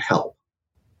intelligence could help.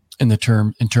 In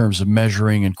terms of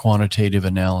measuring and quantitative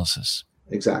analysis.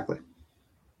 Exactly.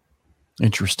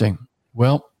 Interesting.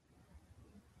 Well,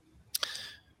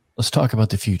 let's talk about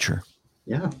the future.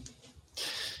 Yeah.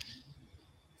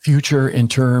 Future in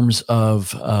terms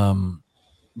of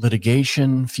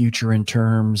litigation, future in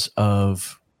terms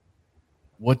of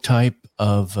what type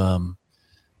of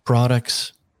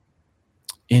products,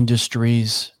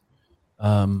 industries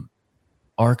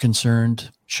are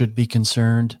concerned, should be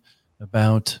concerned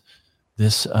about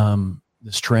this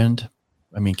trend.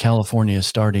 I mean, California is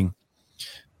starting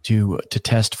to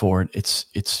test for it.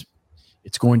 It's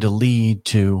going to lead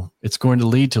to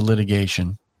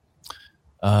litigation.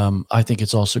 I think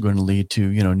it's also going to lead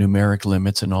to numeric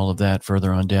limits and all of that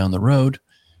further on down the road,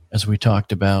 as we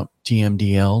talked about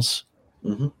TMDLs.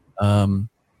 Mm-hmm.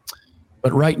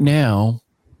 But right now,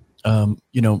 who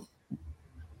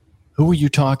are you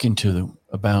talking to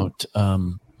about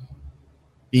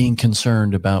being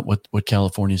concerned about what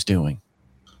California's doing?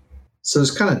 So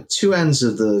there's kind of two ends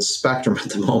of the spectrum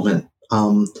at the moment.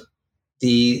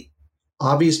 The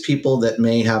obvious people that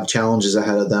may have challenges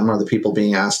ahead of them are the people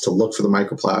being asked to look for the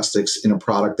microplastics in a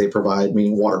product they provide,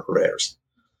 meaning water purveyors.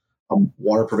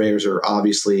 Water purveyors are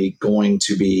obviously going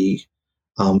to be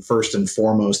first and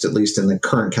foremost, at least in the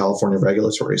current California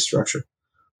regulatory structure.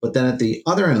 But then at the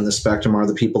other end of the spectrum are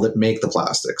the people that make the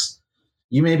plastics.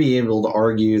 You may be able to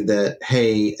argue that,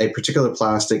 hey, a particular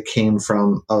plastic came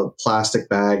from a plastic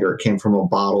bag, or it came from a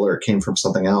bottle, or it came from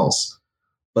something else.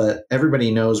 But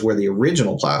everybody knows where the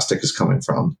original plastic is coming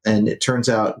from. And it turns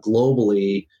out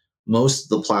globally, most of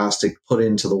the plastic put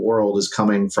into the world is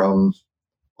coming from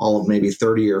all of maybe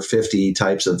 30 or 50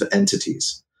 types of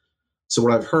entities. So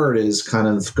what I've heard is kind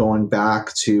of going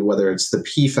back to whether it's the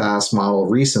PFAS model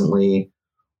recently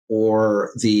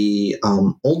or the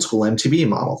old school MTB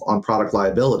model on product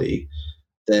liability,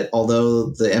 that although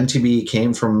the MTB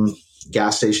came from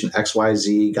gas station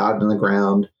XYZ, got in the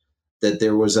ground, that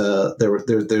there was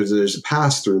there's a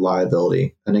pass-through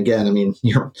liability. And again, I mean,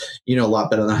 you know a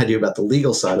lot better than I do about the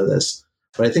legal side of this,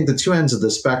 but I think the two ends of the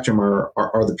spectrum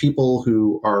are the people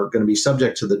who are going to be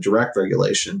subject to the direct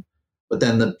regulation, but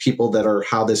then the people that are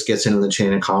how this gets into the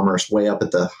chain of commerce, way up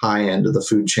at the high end of the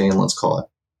food chain, let's call it,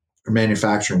 or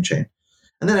manufacturing chain.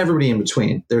 And then everybody in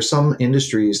between. There's some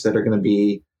industries that are going to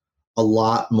be a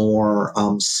lot more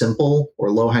simple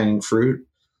or low-hanging fruit.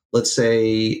 Let's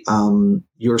say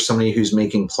you're somebody who's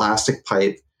making plastic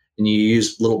pipe and you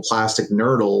use little plastic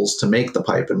nurdles to make the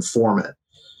pipe and form it.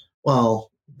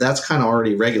 Well, that's kind of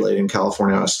already regulated in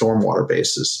California on a stormwater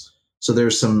basis. So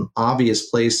there's some obvious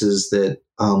places that,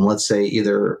 let's say,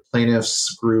 either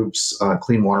plaintiffs groups,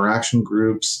 clean water action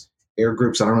groups, air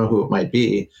groups, I don't know who it might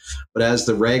be, but as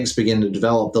the regs begin to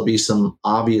develop, there'll be some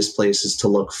obvious places to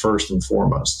look first and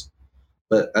foremost.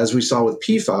 But as we saw with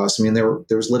PFAS, I mean, there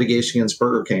was litigation against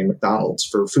Burger King, McDonald's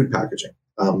for food packaging,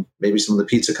 maybe some of the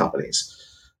pizza companies,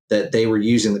 that they were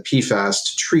using the PFAS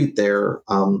to treat their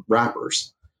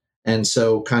wrappers. And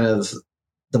so kind of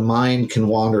the mind can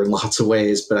wander in lots of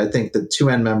ways, but I think the two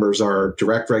end members are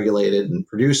direct regulated and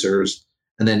producers.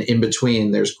 And then in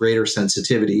between, there's greater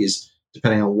sensitivities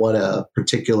depending on what a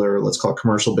particular, let's call it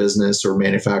commercial business or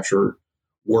manufacturer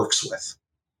works with.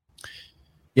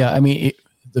 Yeah, I mean,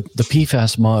 the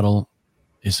PFAS model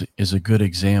is a good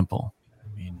example.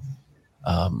 I mean,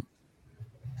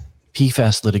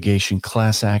 PFAS litigation,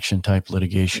 class action type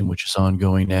litigation, which is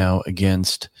ongoing now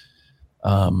against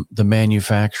the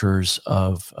manufacturers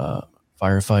of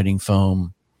firefighting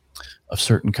foam,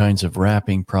 certain kinds of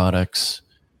wrapping products.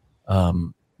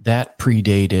 That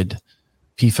predated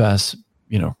PFAS,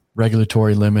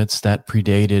 regulatory limits. That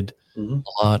predated a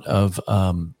lot of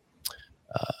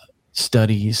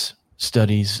studies,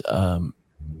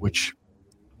 which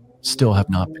still have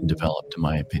not been developed, in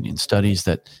my opinion. Studies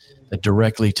that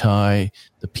directly tie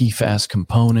the PFAS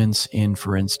components in,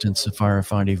 for instance, the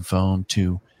firefighting foam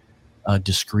to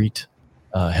discrete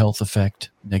health effect,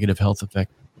 negative health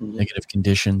effect, negative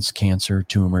conditions, cancer,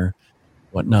 tumor,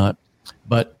 whatnot.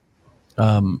 But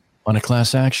on a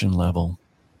class action level,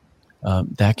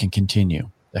 that can continue.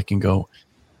 That can go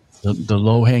the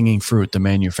low-hanging fruit, the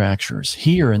manufacturers.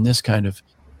 Here in this kind of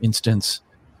instance,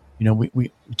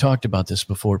 we talked about this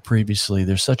before previously.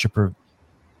 There's such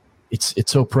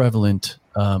it's so prevalent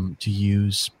to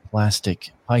use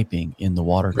plastic piping in the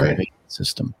water conveyance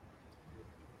system.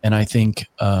 And I think,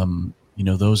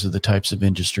 those are the types of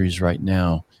industries right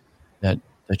now that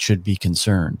should be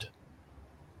concerned.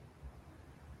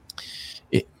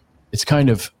 It's kind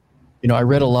of, I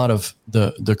read a lot of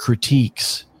the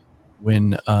critiques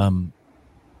when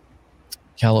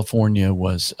California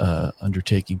was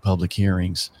undertaking public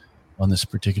hearings on this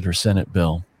particular Senate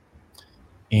bill.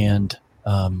 And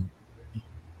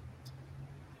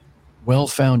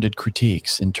well-founded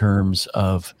critiques in terms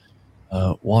of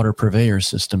water purveyor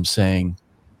system saying,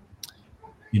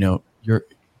 you're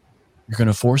going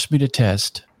to force me to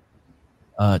test.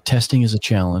 Testing is a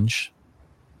challenge.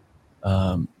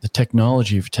 The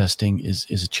technology of testing is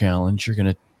a challenge. You're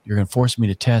going to force me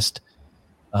to test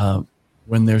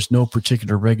when there's no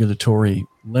particular regulatory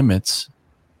limits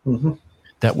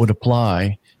that would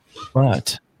apply,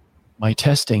 but my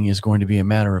testing is going to be a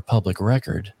matter of public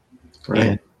record. Right.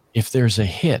 And if there's a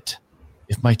hit,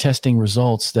 if my testing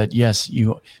results that, yes,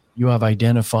 you have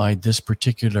identified this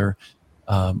particular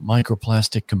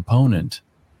microplastic component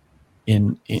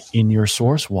in your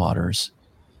source waters,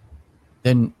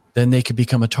 then they could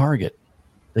become a target.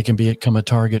 They can become a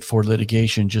target for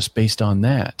litigation just based on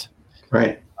that.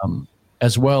 Right.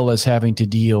 As well as having to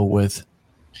deal with,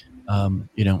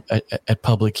 at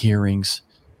public hearings,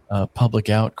 public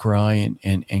outcry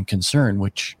and concern,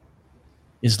 which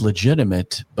is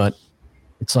legitimate, but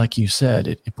it's like you said,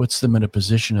 it puts them in a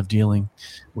position of dealing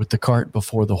with the cart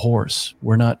before the horse.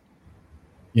 We're not,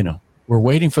 we're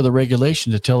waiting for the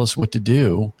regulation to tell us what to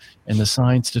do and the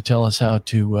science to tell us how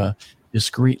to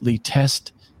discreetly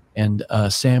test and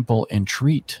sample and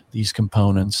treat these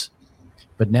components.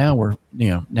 But now we're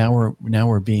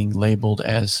being labeled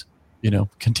as,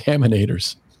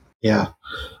 contaminators. Yeah.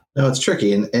 No, it's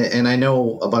tricky. And I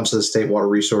know a bunch of the State Water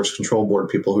Resource Control Board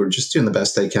people who are just doing the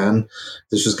best they can.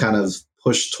 This was kind of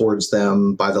pushed towards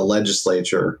them by the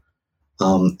legislature.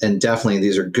 And definitely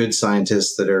these are good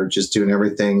scientists that are just doing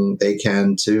everything they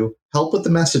can to help with the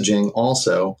messaging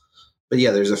also. But yeah,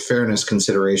 there's a fairness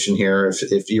consideration here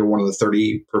if you're one of the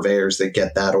 30 purveyors that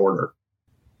get that order.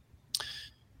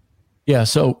 Yeah,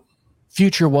 so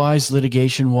future-wise,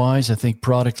 litigation-wise, I think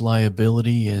product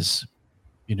liability is,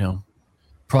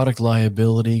 product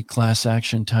liability, class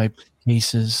action type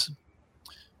cases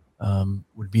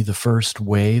would be the first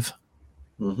wave.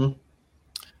 And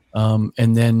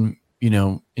then,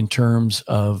 in terms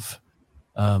of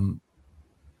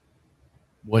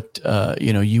what,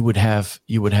 you would have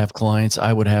clients,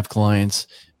 I would have clients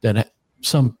that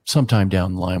sometime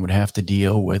down the line would have to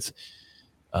deal with,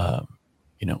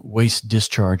 waste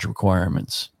discharge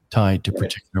requirements tied to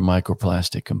particular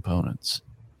microplastic components.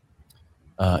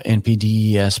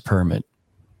 NPDES permit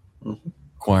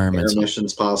requirements.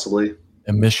 Emissions possibly.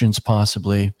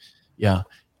 Yeah.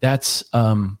 That's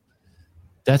in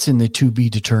the to be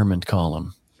determined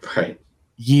column. Right.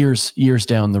 Years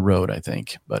down the road, I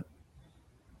think, but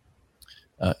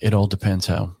it all depends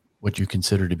what you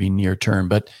consider to be near term.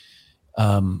 But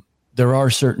there are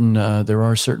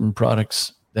certain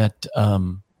products that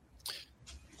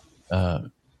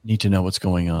need to know what's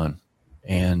going on,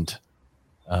 and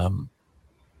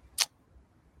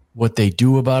what they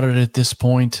do about it at this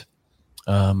point,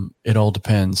 it all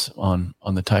depends on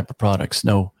the type of products.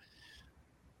 No.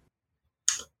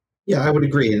 Yeah, I would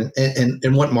agree.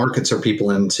 And what markets are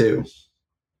people in too?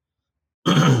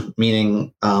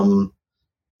 Meaning,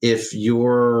 if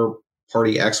you're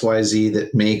party XYZ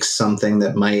that makes something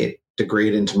that might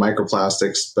degrade into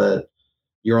microplastics, but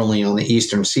you're only on the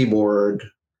Eastern Seaboard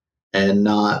and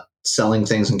not selling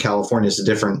things in California, is a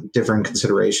different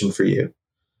consideration for you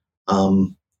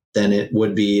than it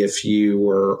would be if you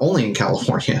were only in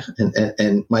California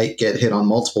and might get hit on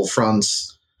multiple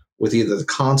fronts with either the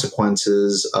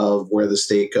consequences of where the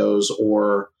state goes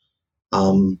or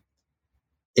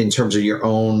in terms of your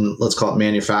own, let's call it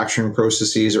manufacturing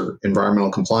processes or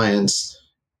environmental compliance,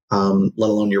 let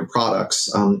alone your products,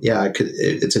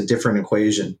 it's a different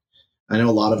equation. I know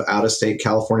a lot of out-of-state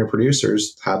California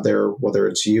producers have their, whether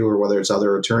it's you or whether it's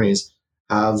other attorneys,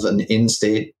 have an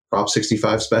in-state Prop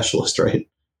 65 specialist, right?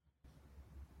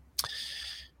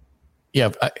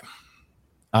 Yeah,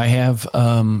 I have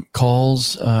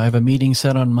calls. I have a meeting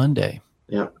set on Monday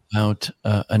about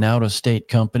an out-of-state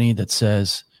company that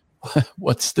says,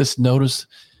 what's this notice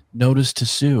to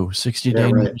sue,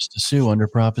 60-day notice to sue under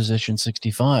Proposition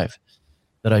 65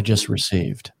 that I just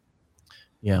received.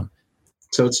 Yeah.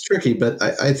 So it's tricky, but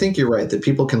I think you're right that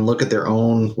people can look at their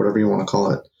own, whatever you want to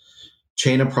call it,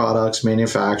 chain of products,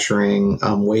 manufacturing,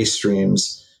 waste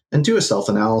streams, and do a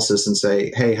self-analysis and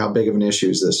say, hey, how big of an issue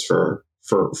is this for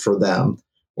them?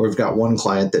 Or we've got one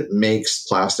client that makes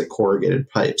plastic corrugated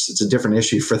pipes. It's a different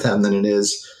issue for them than it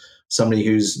is somebody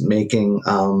who's making,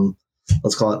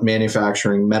 let's call it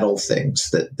manufacturing metal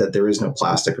things that there is no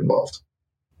plastic involved.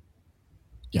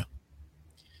 Yeah.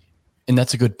 And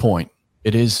that's a good point.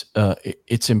 It is,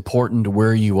 it's important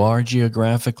where you are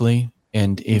geographically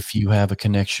and if you have a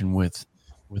connection with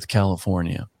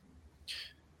California,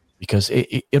 because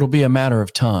it'll be a matter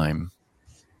of time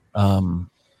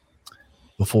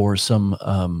before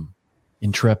some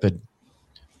intrepid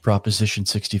Proposition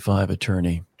 65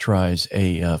 attorney tries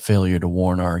a failure to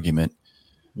warn argument.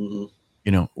 Mm-hmm.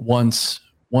 You know, once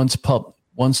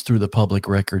through the Public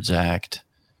Records Act,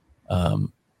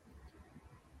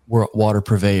 water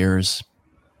purveyors,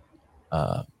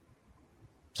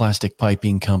 plastic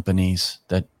piping companies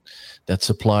that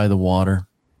supply the water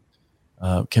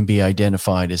can be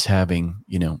identified as having,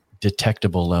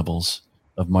 detectable levels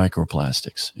of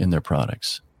microplastics in their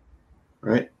products.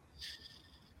 Right.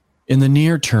 In the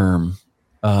near term,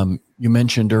 you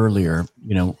mentioned earlier,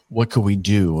 what could we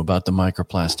do about the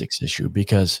microplastics issue?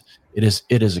 Because it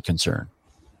is a concern.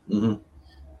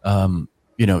 Mm-hmm.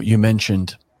 You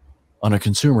mentioned on a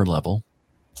consumer level,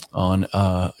 on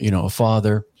a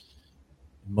father,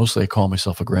 mostly I call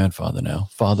myself a grandfather now,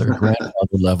 father, grandfather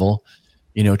level,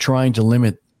 trying to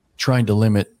limit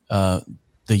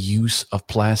the use of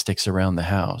plastics around the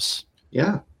house.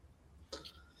 Yeah.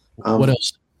 What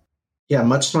else? Yeah,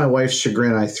 much to my wife's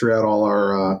chagrin, I threw out all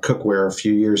our cookware a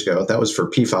few years ago. That was for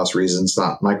PFAS reasons,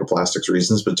 not microplastics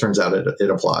reasons, but it turns out it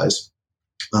applies.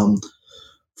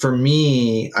 For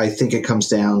me, I think it comes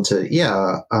down to,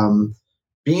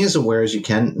 being as aware as you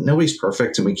can. Nobody's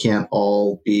perfect, and we can't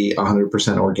all be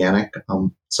 100% organic.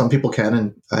 Some people can,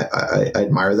 and I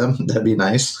admire them. That'd be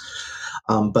nice.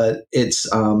 But it's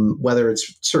whether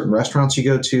it's certain restaurants you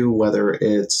go to, whether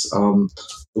it's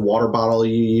the water bottle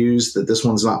you use, that this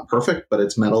one's not perfect, but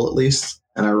it's metal at least.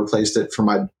 And I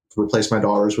replaced my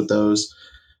daughters with those.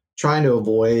 Trying to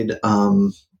avoid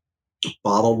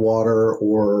bottled water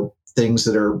or things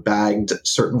that are bagged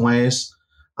certain ways.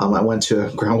 I went to a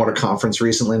groundwater conference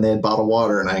recently and they had bottled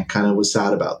water, and I kind of was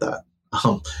sad about that.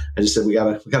 I just said, we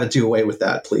gotta do away with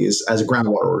that, please, as a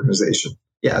groundwater organization.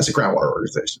 Yeah, as a groundwater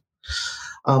organization.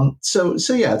 So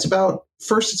it's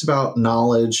about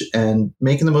knowledge and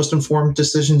making the most informed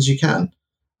decisions you can.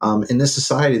 In this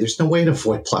society, there's no way to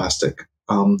avoid plastic,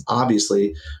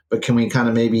 obviously, but can we kind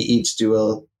of maybe each do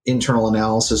a internal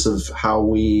analysis of how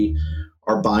we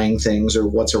are buying things or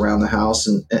what's around the house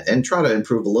and try to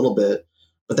improve a little bit.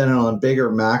 But then on a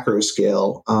bigger macro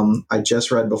scale, I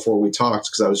just read before we talked,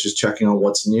 because I was just checking on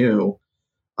what's new.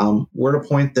 We're at a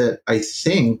point that I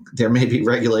think there may be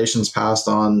regulations passed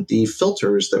on the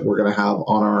filters that we're going to have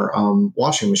on our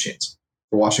washing machines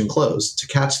for washing clothes to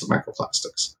catch the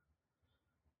microplastics.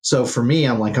 So for me,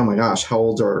 I'm like, oh my gosh, how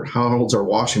old's our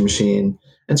washing machine?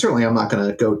 And certainly I'm not going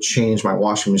to go change my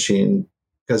washing machine,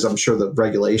 because I'm sure the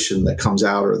regulation that comes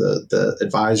out or the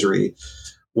advisory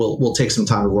will take some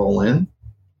time to roll in.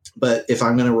 But if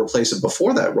I'm going to replace it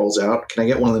before that rolls out, can I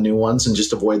get one of the new ones and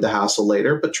just avoid the hassle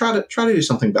later? But try to do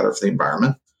something better for the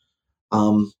environment.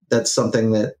 That's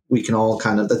something that we can all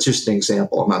that's just an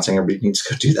example. I'm not saying everybody needs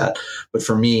to go do that. But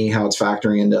for me, how it's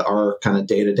factoring into our kind of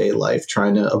day-to-day life,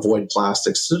 trying to avoid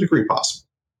plastics to the degree possible.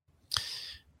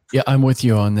 Yeah, I'm with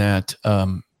you on that.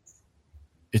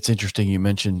 It's interesting. You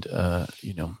mentioned, the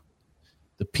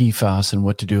PFAS and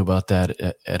what to do about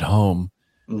that at home.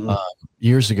 Mm-hmm.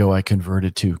 Years ago, I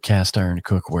converted to cast iron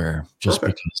cookware just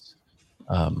because,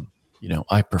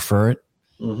 I prefer it.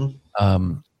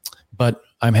 Mm-hmm. But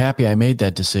I'm happy I made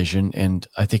that decision, and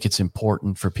I think it's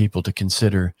important for people to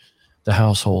consider the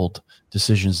household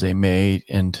decisions they made.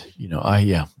 And I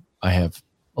have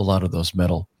a lot of those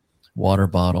metal water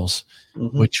bottles,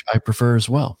 mm-hmm. which I prefer as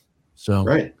well. So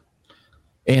right.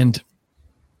 And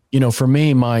for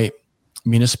me, my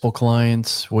municipal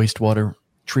clients, wastewater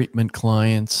treatment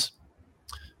clients,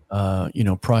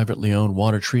 privately owned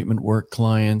water treatment work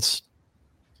clients,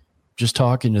 just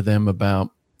talking to them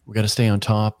about, we got to stay on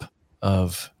top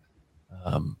of,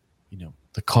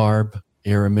 the CARB,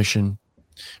 air emission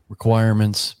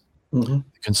requirements,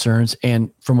 concerns. And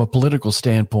from a political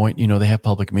standpoint, they have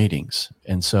public meetings.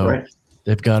 And so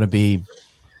they've got to be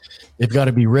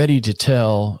ready to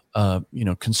tell,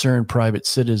 concerned private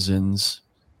citizens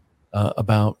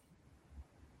about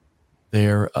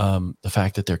the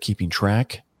fact that they're keeping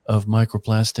track of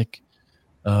microplastic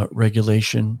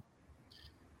regulation,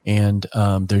 and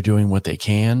they're doing what they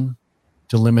can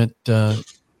to limit the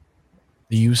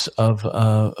use of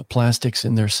plastics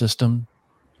in their system,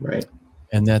 right?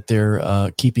 And that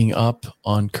they're keeping up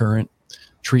on current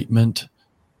treatment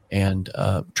and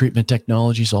treatment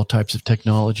technologies, all types of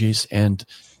technologies. And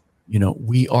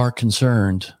we are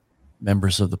concerned,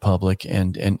 members of the public,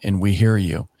 and we hear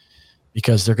you,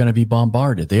 because they're going to be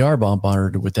bombarded. They are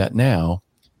bombarded with that now,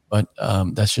 but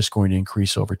that's just going to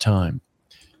increase over time.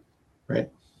 Right.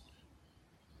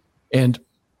 And,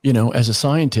 as a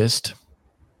scientist,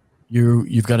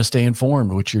 you've got to stay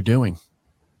informed what you're doing.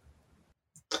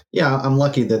 Yeah, I'm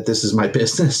lucky that this is my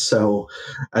business. So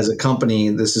as a company,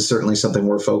 this is certainly something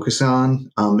we're focused on.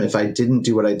 If I didn't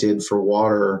do what I did for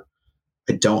water,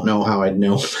 I don't know how I'd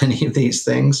know many of these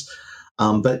things.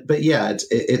 But yeah,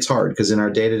 it's hard, because in our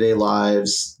day-to-day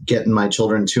lives, getting my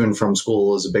children to and from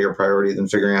school is a bigger priority than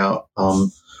figuring out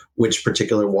which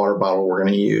particular water bottle we're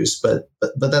going to use. But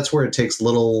that's where it takes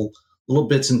little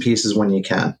bits and pieces when you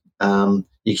can.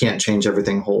 You can't change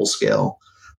everything whole scale.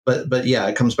 But yeah,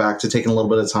 it comes back to taking a little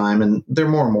bit of time, and there are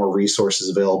more and more resources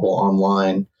available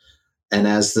online. And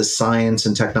as the science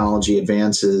and technology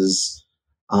advances,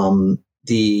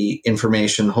 the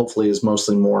information hopefully is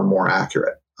mostly more and more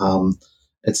accurate.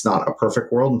 It's not a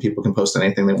perfect world, and people can post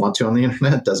anything they want to on the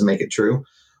internet. It doesn't make it true.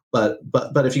 But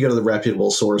if you go to the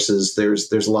reputable sources,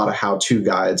 there's a lot of how-to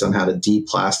guides on how to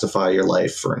deplastify your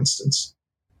life, for instance.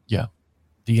 Yeah,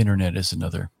 the internet is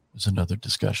another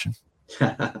discussion.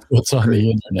 What's on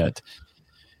the internet?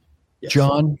 Yes.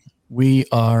 Jon, we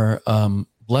are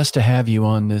blessed to have you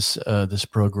on this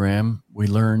program. We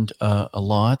learned a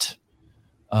lot,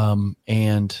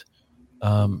 and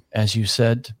as you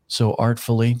said so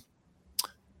artfully,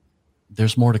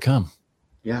 there's more to come.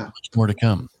 Yeah, much more to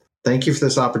come. Thank you for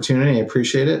this opportunity. I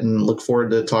appreciate it, and look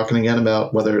forward to talking again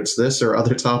about whether it's this or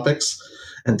other topics.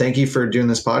 And thank you for doing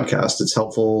this podcast. It's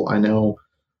helpful, I know,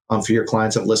 for your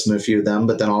clients. I've listened to a few of them,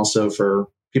 but then also for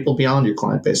people beyond your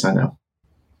client base, I know.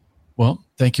 Well,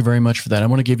 thank you very much for that. I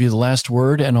want to give you the last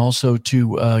word, and also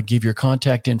to give your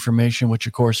contact information, which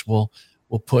of course we'll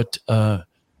put on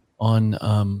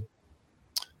our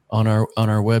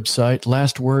website.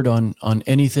 Last word on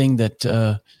anything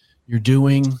that you're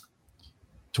doing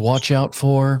to watch out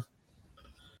for.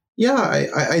 Yeah,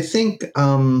 I think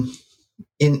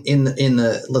in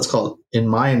the, let's call it, in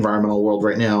my environmental world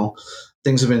right now,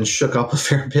 things have been shook up a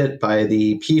fair bit by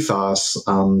the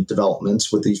PFAS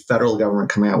developments, with the federal government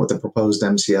coming out with a proposed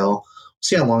MCL. We'll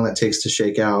see how long that takes to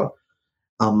shake out.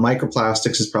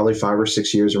 Microplastics is probably 5 or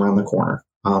 6 years around the corner.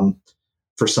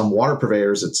 For some water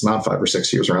purveyors, it's not 5 or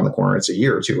 6 years around the corner. It's a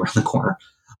year or two around the corner.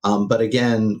 But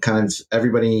again, kind of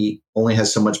everybody only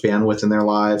has so much bandwidth in their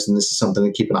lives, and this is something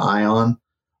to keep an eye on.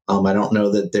 I don't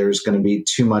know that there's going to be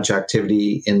too much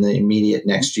activity in the immediate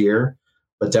next year,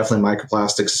 but definitely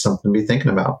microplastics is something to be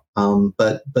thinking about.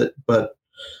 But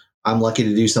I'm lucky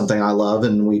to do something I love,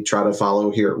 and we try to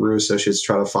follow here at Roux Associates,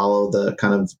 try to follow the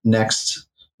kind of next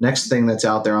thing that's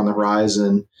out there on the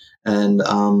horizon. And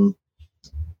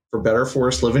for better, for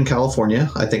us, live in California,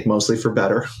 I think mostly for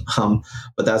better.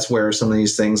 But that's where some of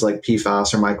these things like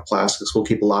PFAS or microplastics will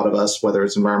keep a lot of us, whether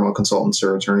it's environmental consultants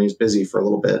or attorneys, busy for a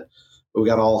little bit. But we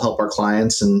got to all help our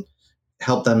clients and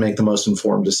help them make the most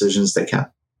informed decisions they can.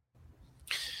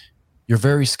 You're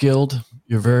very skilled.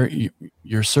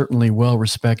 You're certainly well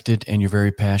respected, and you're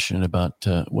very passionate about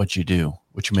what you do,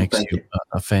 which makes you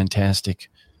a fantastic,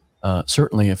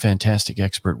 certainly a fantastic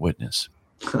expert witness.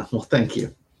 Well, thank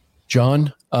you,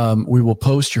 Jon. We will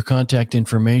post your contact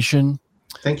information.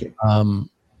 Thank you.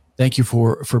 Thank you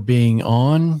for being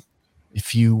on.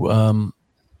 If you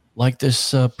like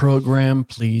this program,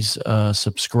 please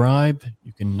subscribe.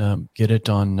 You can get it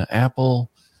on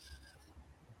Apple,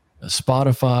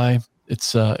 Spotify.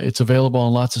 It's available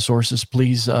on lots of sources.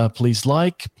 Please please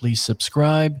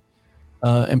subscribe,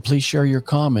 and please share your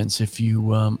comments if you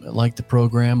like the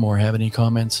program or have any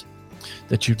comments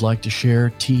that you'd like to share.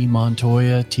 T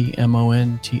Montoya,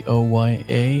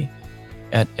 TMONTOYA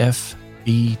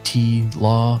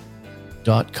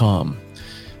 @FBTlaw.com.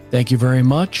 Thank you very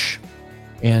much.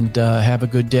 and have a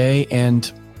good day.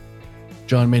 And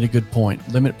Jon made a good point.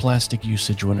 Limit plastic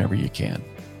usage whenever you can.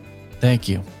 Thank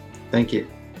you. Thank you.